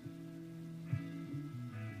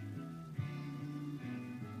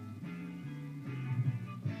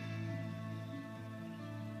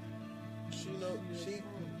 She know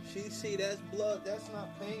she see that's blood. That's not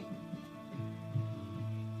paint.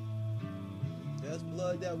 That's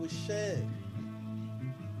blood that was shed.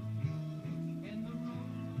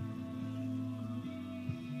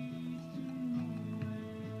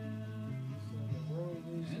 The world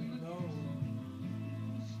needs to know.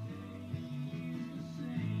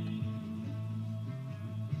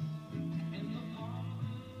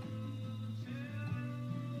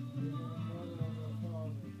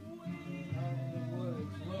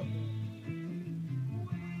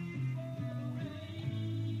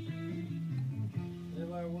 They're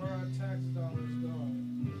like, where are our tax dollars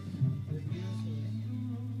going? They're useless.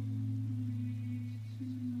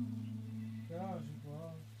 Gosh, bro,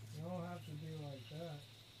 you don't have to be like that.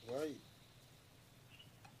 Right.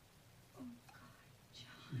 Oh, God,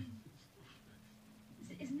 John.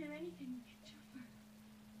 Isn't there anything we can do for her?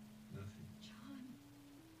 Nothing. John?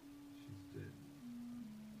 She's dead.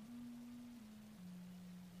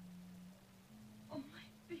 Oh, my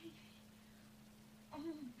baby. Oh,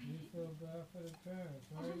 You baby. feel bad for the parents,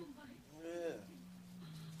 Oh, right? my. Yeah.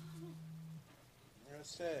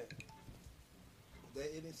 That's sad. That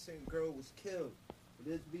innocent girl was killed.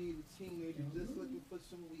 This being a teenager just looking for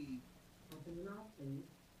some weed.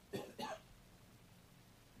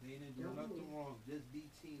 They didn't do nothing wrong. Just be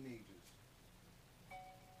teenagers.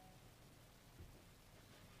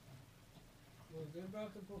 Look, they're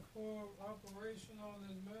about to perform operation on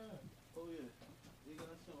this man. Oh yeah, they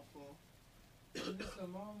got something for him. Is this the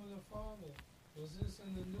mom or the father? Was this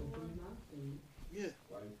in the new one? Yeah.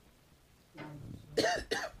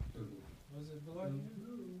 Was it bloody?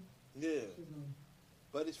 Yeah.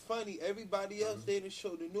 But it's funny, everybody else, they didn't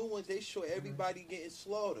show the new ones, they show everybody getting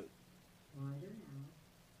slaughtered.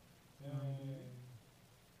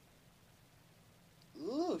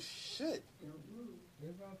 Oh, shit. They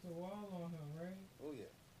about to wall on him, right? Oh,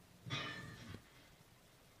 yeah.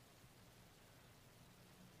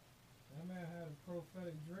 That man had a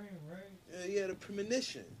prophetic dream, right? Yeah, he had a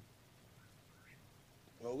premonition.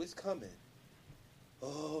 Oh, it's coming.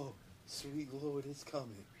 Oh, sweet Lord, it's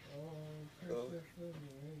coming. Oh, Christian Philly,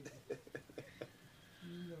 right?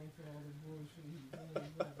 You know, for all the bullshit he's doing,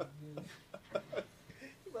 he's about to get it.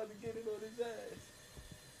 He about to get it on his ass.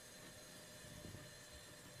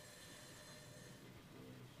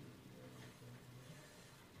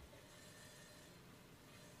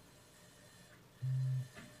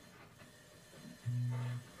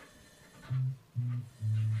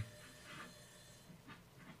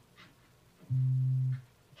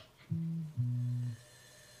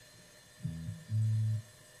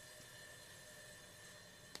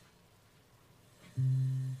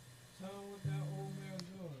 Tell him what that old man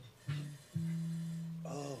doing.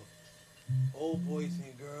 Oh, old boys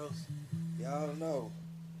and girls, y'all know.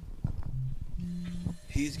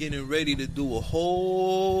 He's getting ready to do a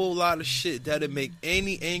whole lot of shit that'll make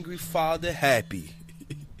any angry father happy.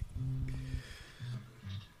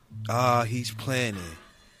 He's planning.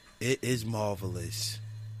 It is marvelous.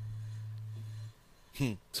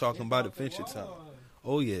 Talking about Adventure Time.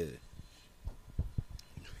 Oh, yeah.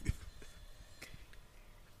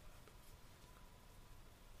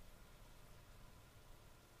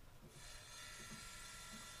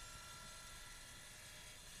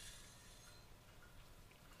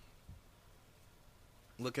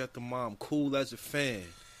 Look at the mom, cool as a fan.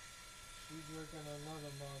 She's drinking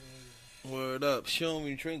another margarita. Word up. She don't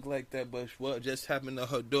even drink like that, but what just happened to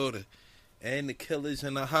her daughter? And the killers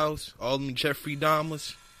in the house, all them Jeffrey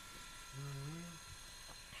Dahmers.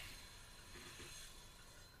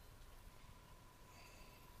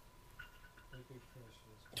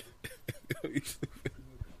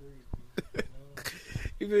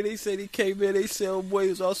 Even they said he came in, they said, oh boy, he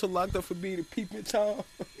was also locked up for being a peeping Tom.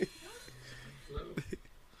 Hello?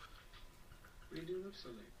 What are you doing up so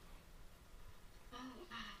late? Oh,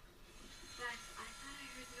 Beth, I thought I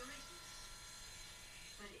heard noises.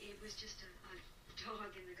 But it was just a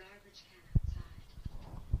dog in the garbage can outside.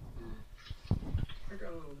 I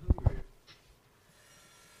got a little hungry.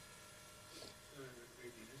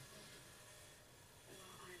 Maybe this one.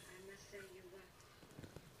 Well, I must say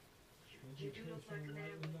you do look like a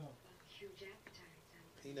man with a huge appetite.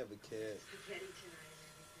 He never cared. Spaghetti tonight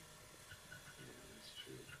and everything. Yeah, that's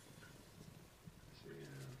true. So,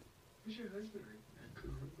 who's your husband? I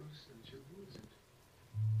couldn't and your who isn't?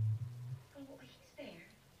 Oh, he's there.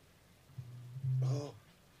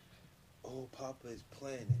 Oh, Papa is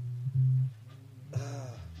planning.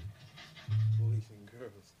 Boys and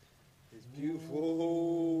girls. It's beautiful.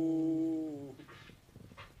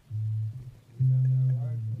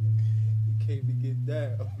 You can't even get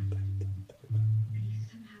down. He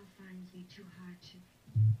somehow finds me too hard to...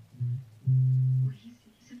 Well,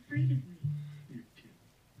 he's afraid of me. You're cute.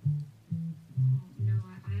 Oh, no,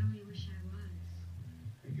 I only wish I was.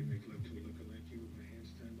 I can make love to a lookalike you with my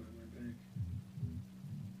hands tied behind my back.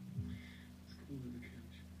 Let's go over the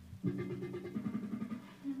couch.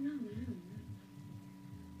 No.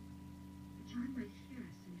 John might hear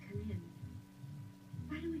us and come in.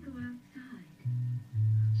 Why don't we go outside?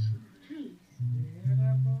 Please. You hear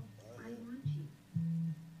that, bro? I want you.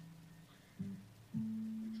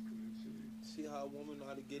 See how a woman know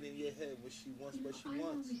how to get in your head when she wants what she I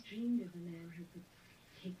wants. always dreamed of a man who could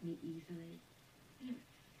take me easily. You know,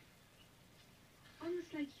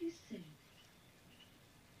 almost like you said.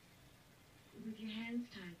 With your hands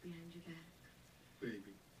tied behind your back.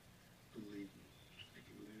 Baby, believe me, I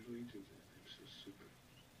can literally do that. I'm so super.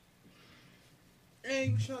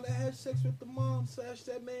 And you trying to have sex with the mom /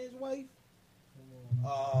 that man's wife?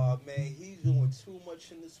 Oh man, he's doing too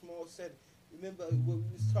much in the small setting. Remember what we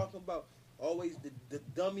was talking about? Always the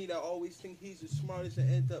dummy that always think he's the smartest and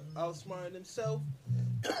end up outsmarting himself.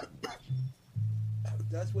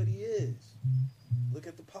 That's what he is. Look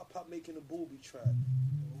at the pop making a booby trap.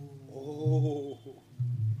 Oh,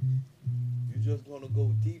 you're just gonna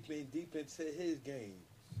go deep into his game.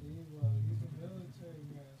 See, well, he's a military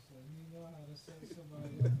man, so he know how to set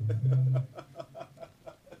somebody up for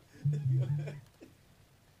failure.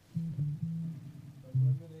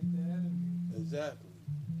 Eliminate the enemy. Exactly.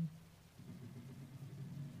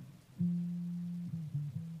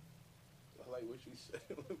 I like what you said.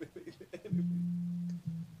 Eliminate the enemy.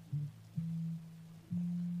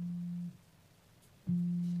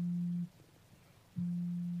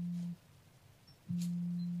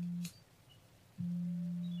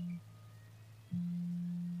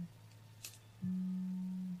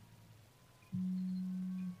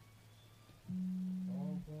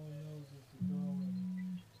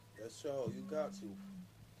 sure. You got to.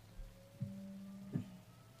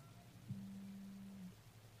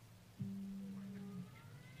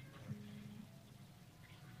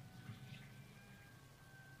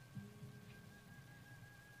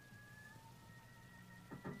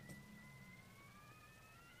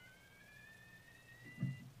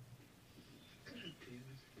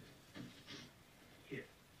 Here.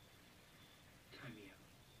 Tie me up.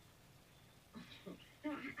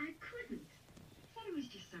 No, I couldn't. I thought it was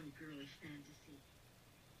just some girlish fantasy.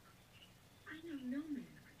 I know no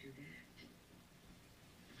man could do that.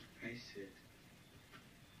 I said,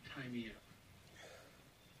 tie me up.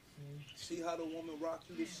 See how the woman rock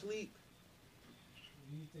you to sleep?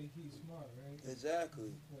 You think he's smart, right?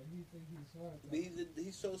 Exactly. But you think he's smart. But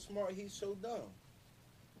he's so smart, he's so dumb.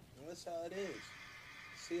 And that's how it is.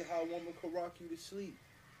 See how a woman can rock you to sleep.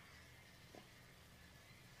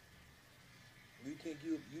 You think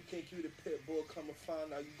you the pit bull come and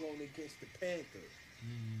find out you going against the panther.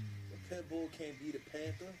 The pit bull can't be the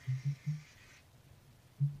panther.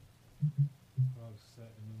 Pop's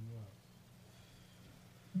setting him up.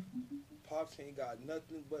 Pops ain't got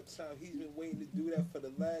nothing but time. He's been waiting to do that for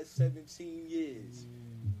the last 17 years.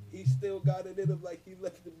 He still got it in him like he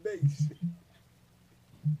left the base.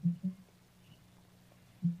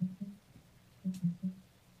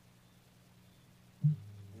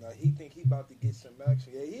 Now he think he about to get some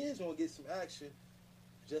action. Yeah, he is gonna get some action,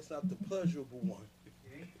 just not the pleasurable one.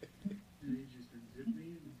 Okay? And you just unzip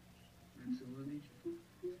me and that's all I need you for.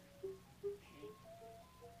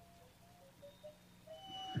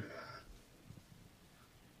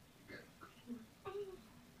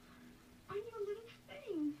 Oh, you little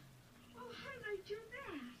thing. Oh, how did I do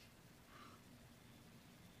that?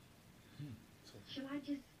 Shall I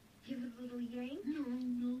just give it a little yank? No,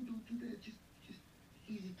 don't do that. Just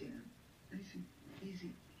ease it down. Nice and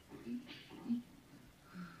easy.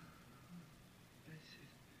 That's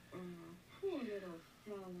it. Oh, poor little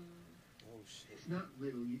fella. Oh shit. It's not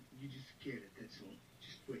little. You just scared it. That's all.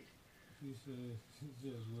 Just wait. He said,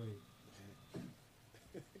 just wait.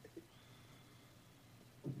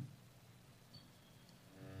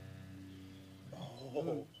 Oh,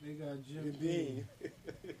 look, they got Jim Beam.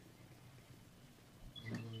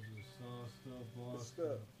 Sauced up, bossed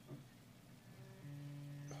up.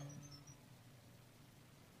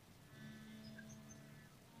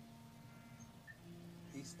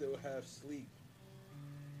 He still half sleep.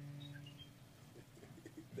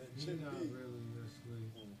 That He's Jim not Beam. really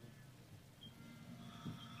asleep.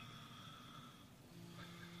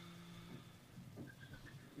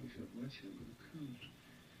 You feel much of a come.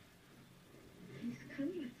 He's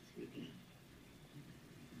coming, sweetie.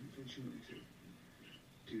 Don't you want to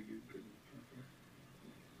do you good and proper?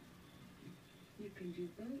 You can do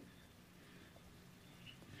both.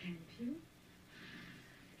 Can't you?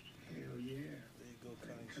 Hell yeah. There you go, I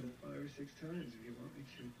can Connie. come 5 or 6 times if you want me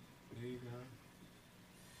to. There you go.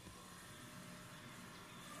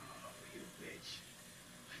 Oh, you bitch.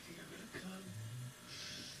 I think I'm gonna come.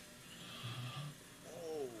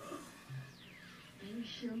 Oh. Are you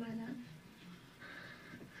sure, my love?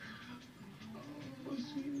 Oh,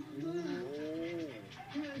 sweet. Oh.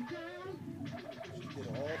 She did it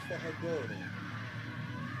all for her daughter.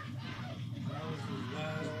 That was his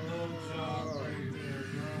last blow job right there,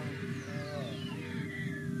 bro.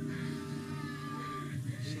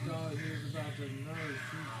 She thought he was about to nurse.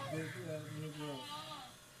 She picked that nigga up.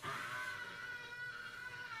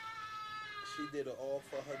 She did it all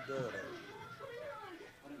for her daughter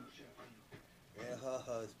and her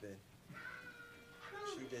husband.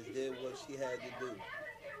 She just did what she had to do.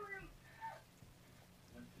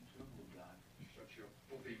 What's the trouble, Doc? Shut your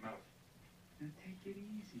filthy mouth. Now take it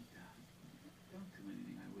easy, Doc. Don't do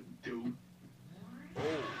anything I wouldn't do.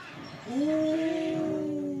 Oh. Ooh.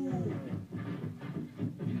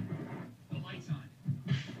 The light's on.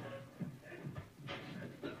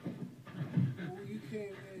 Oh, you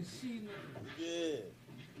can't even see nothing. Yeah.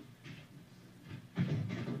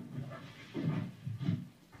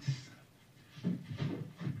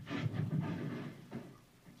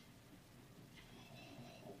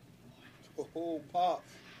 Oh,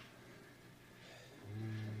 Pops.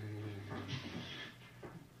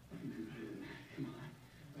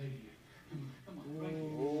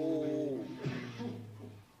 Oh.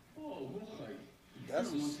 Oh, boy. That's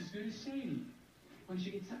You're almost as good as Sadie. Why don't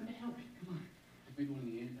you get something to help you? Come on. Maybe one of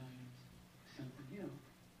the andirons. Something, you know.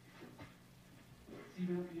 Let's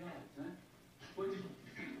even up the odds, huh? What did you...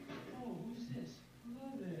 Oh, who's this? Hello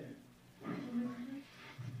there.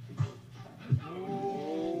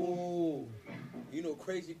 Oh. You know,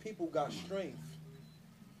 crazy people got strength.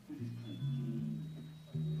 And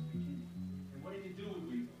what did you do with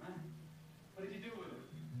Weaver, huh?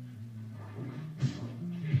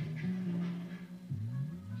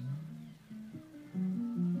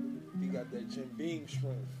 Jim Beam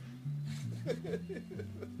strength.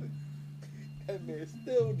 That man's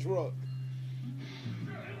still drunk.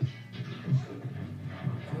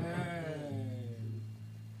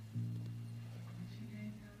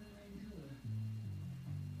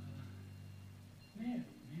 Man,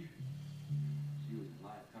 she was a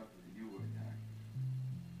lot tougher than you were, Doc.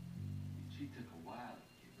 She took a while to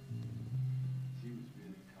get it. She was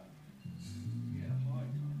really tough. You had a hard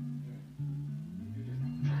time. You just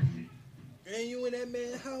toxic. And you in that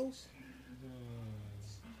man's house?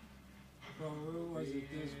 Bro, it wasn't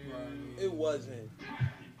this grimy. It wasn't.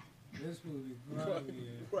 This movie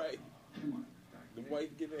grimy. Right. The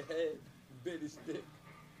wife giving head, bit his dick.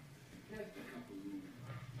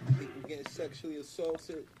 People getting sexually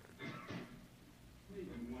assaulted. Yeah,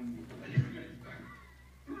 man.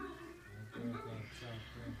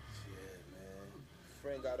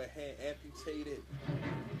 Friend got a hand amputated.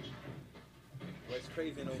 Wes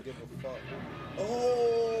Craven don't give a fuck.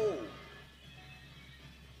 Oh!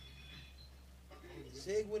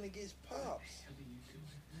 Zig went against Pops.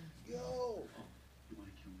 Yo! You want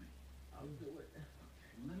to kill me? I'll do it. Okay,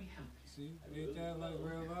 well, let me help you. See? Ain't that like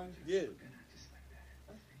real life? Yeah. Just like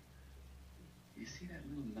that. You see that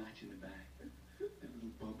little notch in the back? That little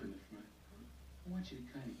bump in the front? I want you to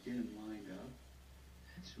kind of get him lined up.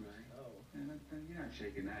 That's right. Oh. And you're not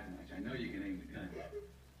shaking that much. I know you can aim the gun.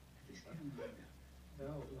 Just get him lined up.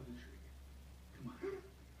 No. Pull the trigger. Come on.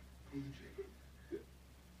 Pull the trigger.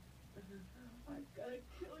 I gotta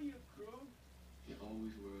kill you, Crew. You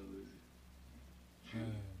always were a loser.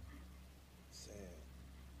 Sad.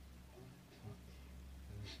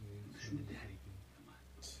 Listen to Daddy. Come on.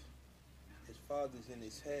 His father's in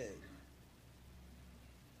his head.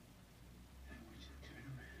 I want you to turn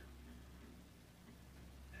around.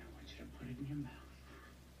 And I want you to put it in your mouth.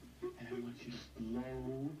 And I want you to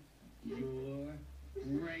blow your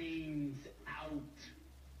brains out.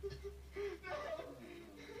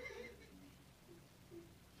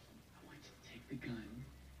 I want you to take the gun,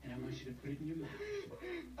 and I want you to put it in your mouth.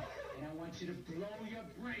 And I want you to blow your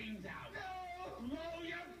brains out. Blow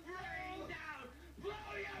your brains out.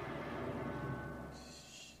 Blow your...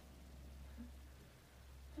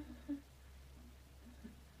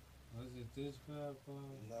 Was it this bad, bro?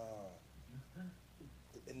 Nah.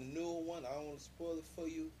 In the newer one, I don't want to spoil it for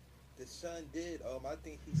you. The son did. I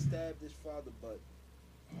think he stabbed his father, but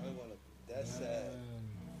I don't want to. That's sad.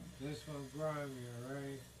 This one grimy,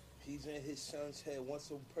 right? He's in his son's head. Once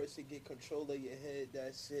a person get control of your head,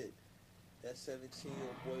 that's it. That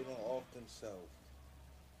 17-year-old boy don't off themselves.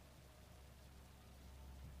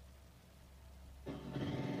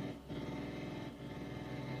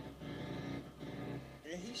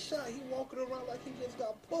 And he shot. He walking around like he just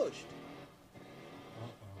got pushed.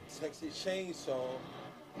 Texas Chainsaw.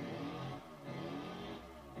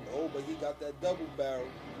 Oh, but he got that double barrel.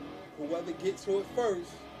 Whoever gets to it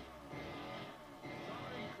first.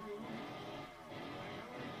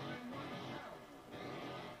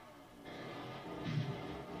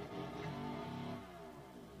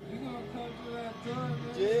 You gonna come through that door, man?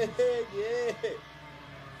 Yeah.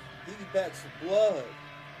 He's back for blood.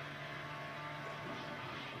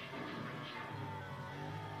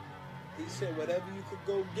 He said whatever you could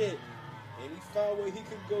go get. And he found what he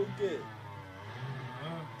could go get.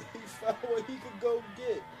 He found what he could go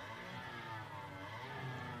get.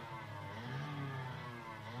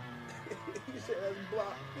 He said that's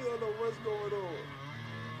blocked. He don't know what's going on.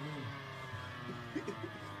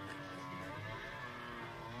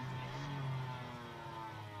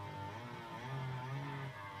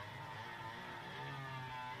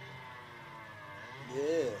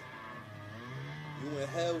 Yeah. You in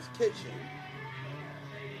Hell's Kitchen.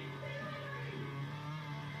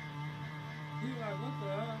 He like, what the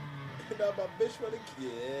hell? Now my bitch wanna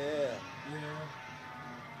yeah. Yeah.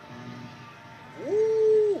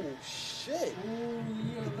 Ooh, shit. Ooh,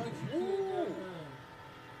 yeah, like you Ooh.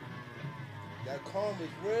 That calm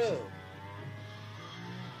is real.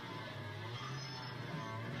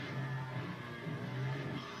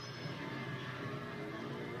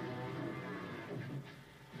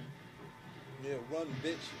 Yeah, run,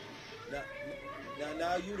 bitch.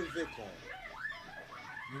 Now you the victim.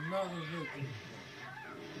 You're not the victim.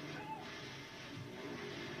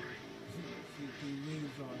 She threw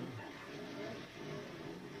leaves on him.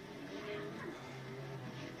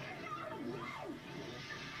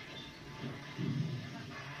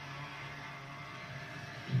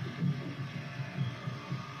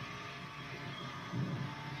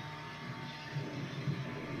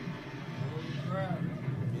 Holy crap.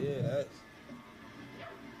 Yeah, that's.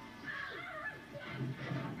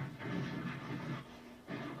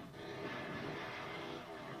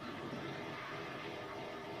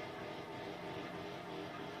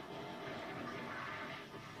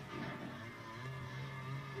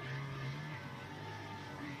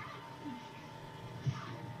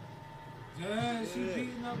 man, she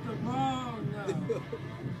beating up the ball now.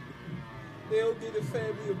 They don't give the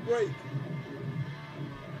family a break.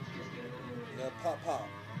 Now pop.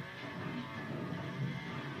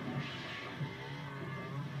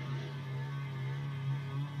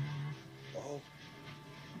 Oh.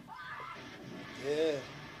 Yeah.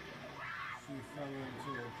 She fell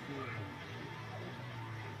into a pool.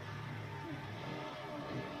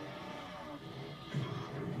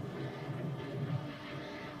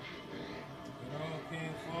 It all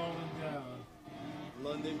came falling down.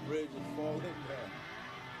 London Bridge is falling down.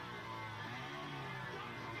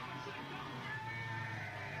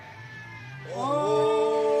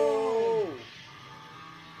 Oh!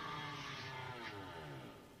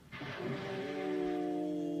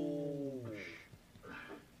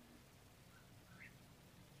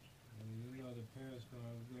 You know the parents gonna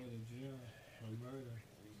go to jail for murder.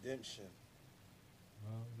 Redemption.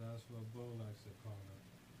 Well, that's what Bo likes to call it.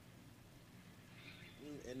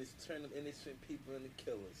 And it's turning innocent people into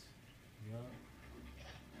killers. Yeah.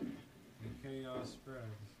 The chaos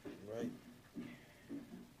spreads. Right.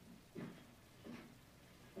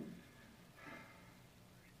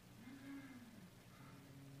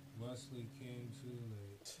 Wesley came too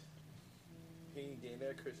late. He ain't getting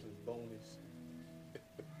that Christmas bonus.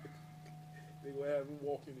 They gonna have him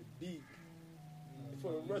walking the deep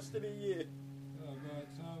for the rest of the year. By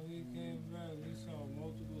the time we came back, we saw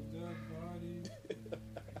multiple dead bodies.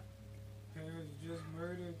 Parents just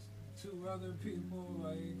murdered 2 other people.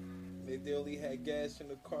 Like They only had gas in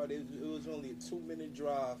the car. It was only a 2-minute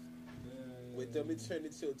drive. With them, it turned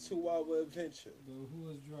into a 2-hour adventure. But who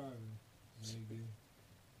was driving? Nigga.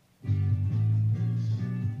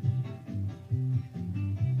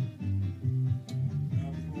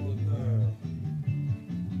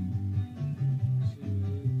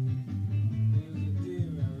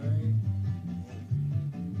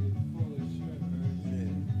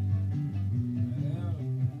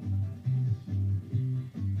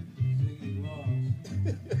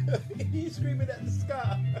 He's screaming at the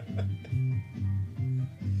sky.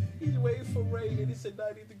 He's waiting for rain, and it's a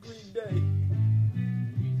 90-degree day.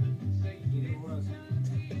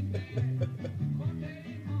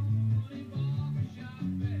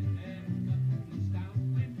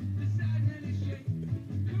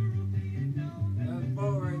 That's Bo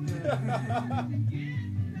right there.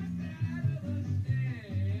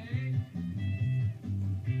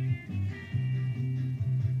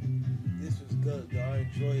 This was good, though. I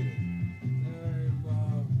enjoyed it.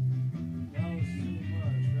 That was too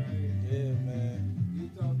much, right? Yeah, man. You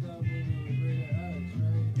thought that movie was rated X,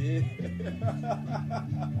 right? Yeah.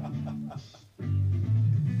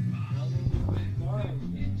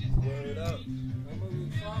 Word up. That movie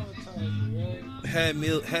traumatized you,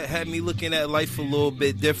 right? Had me looking at life a little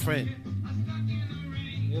bit different.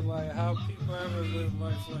 You're like, how people ever live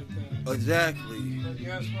life like that? Exactly. But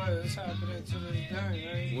guess what? It's happening to this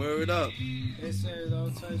day, right? Word up. They said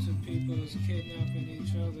all types of people is kidnapping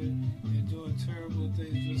each other and doing terrible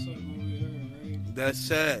things just like what we heard, right? That's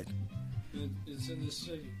sad. It's in the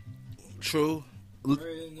city. True. Right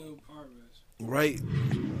in the apartments. Right.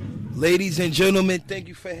 Ladies and gentlemen, thank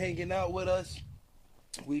you for hanging out with us.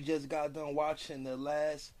 We just got done watching The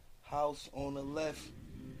Last House on the Left.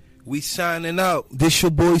 We signing out. This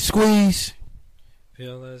your boy Squeeze.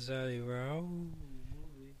 PLS Addy Row.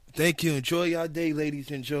 Thank you. Enjoy your day,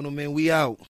 ladies and gentlemen. We out.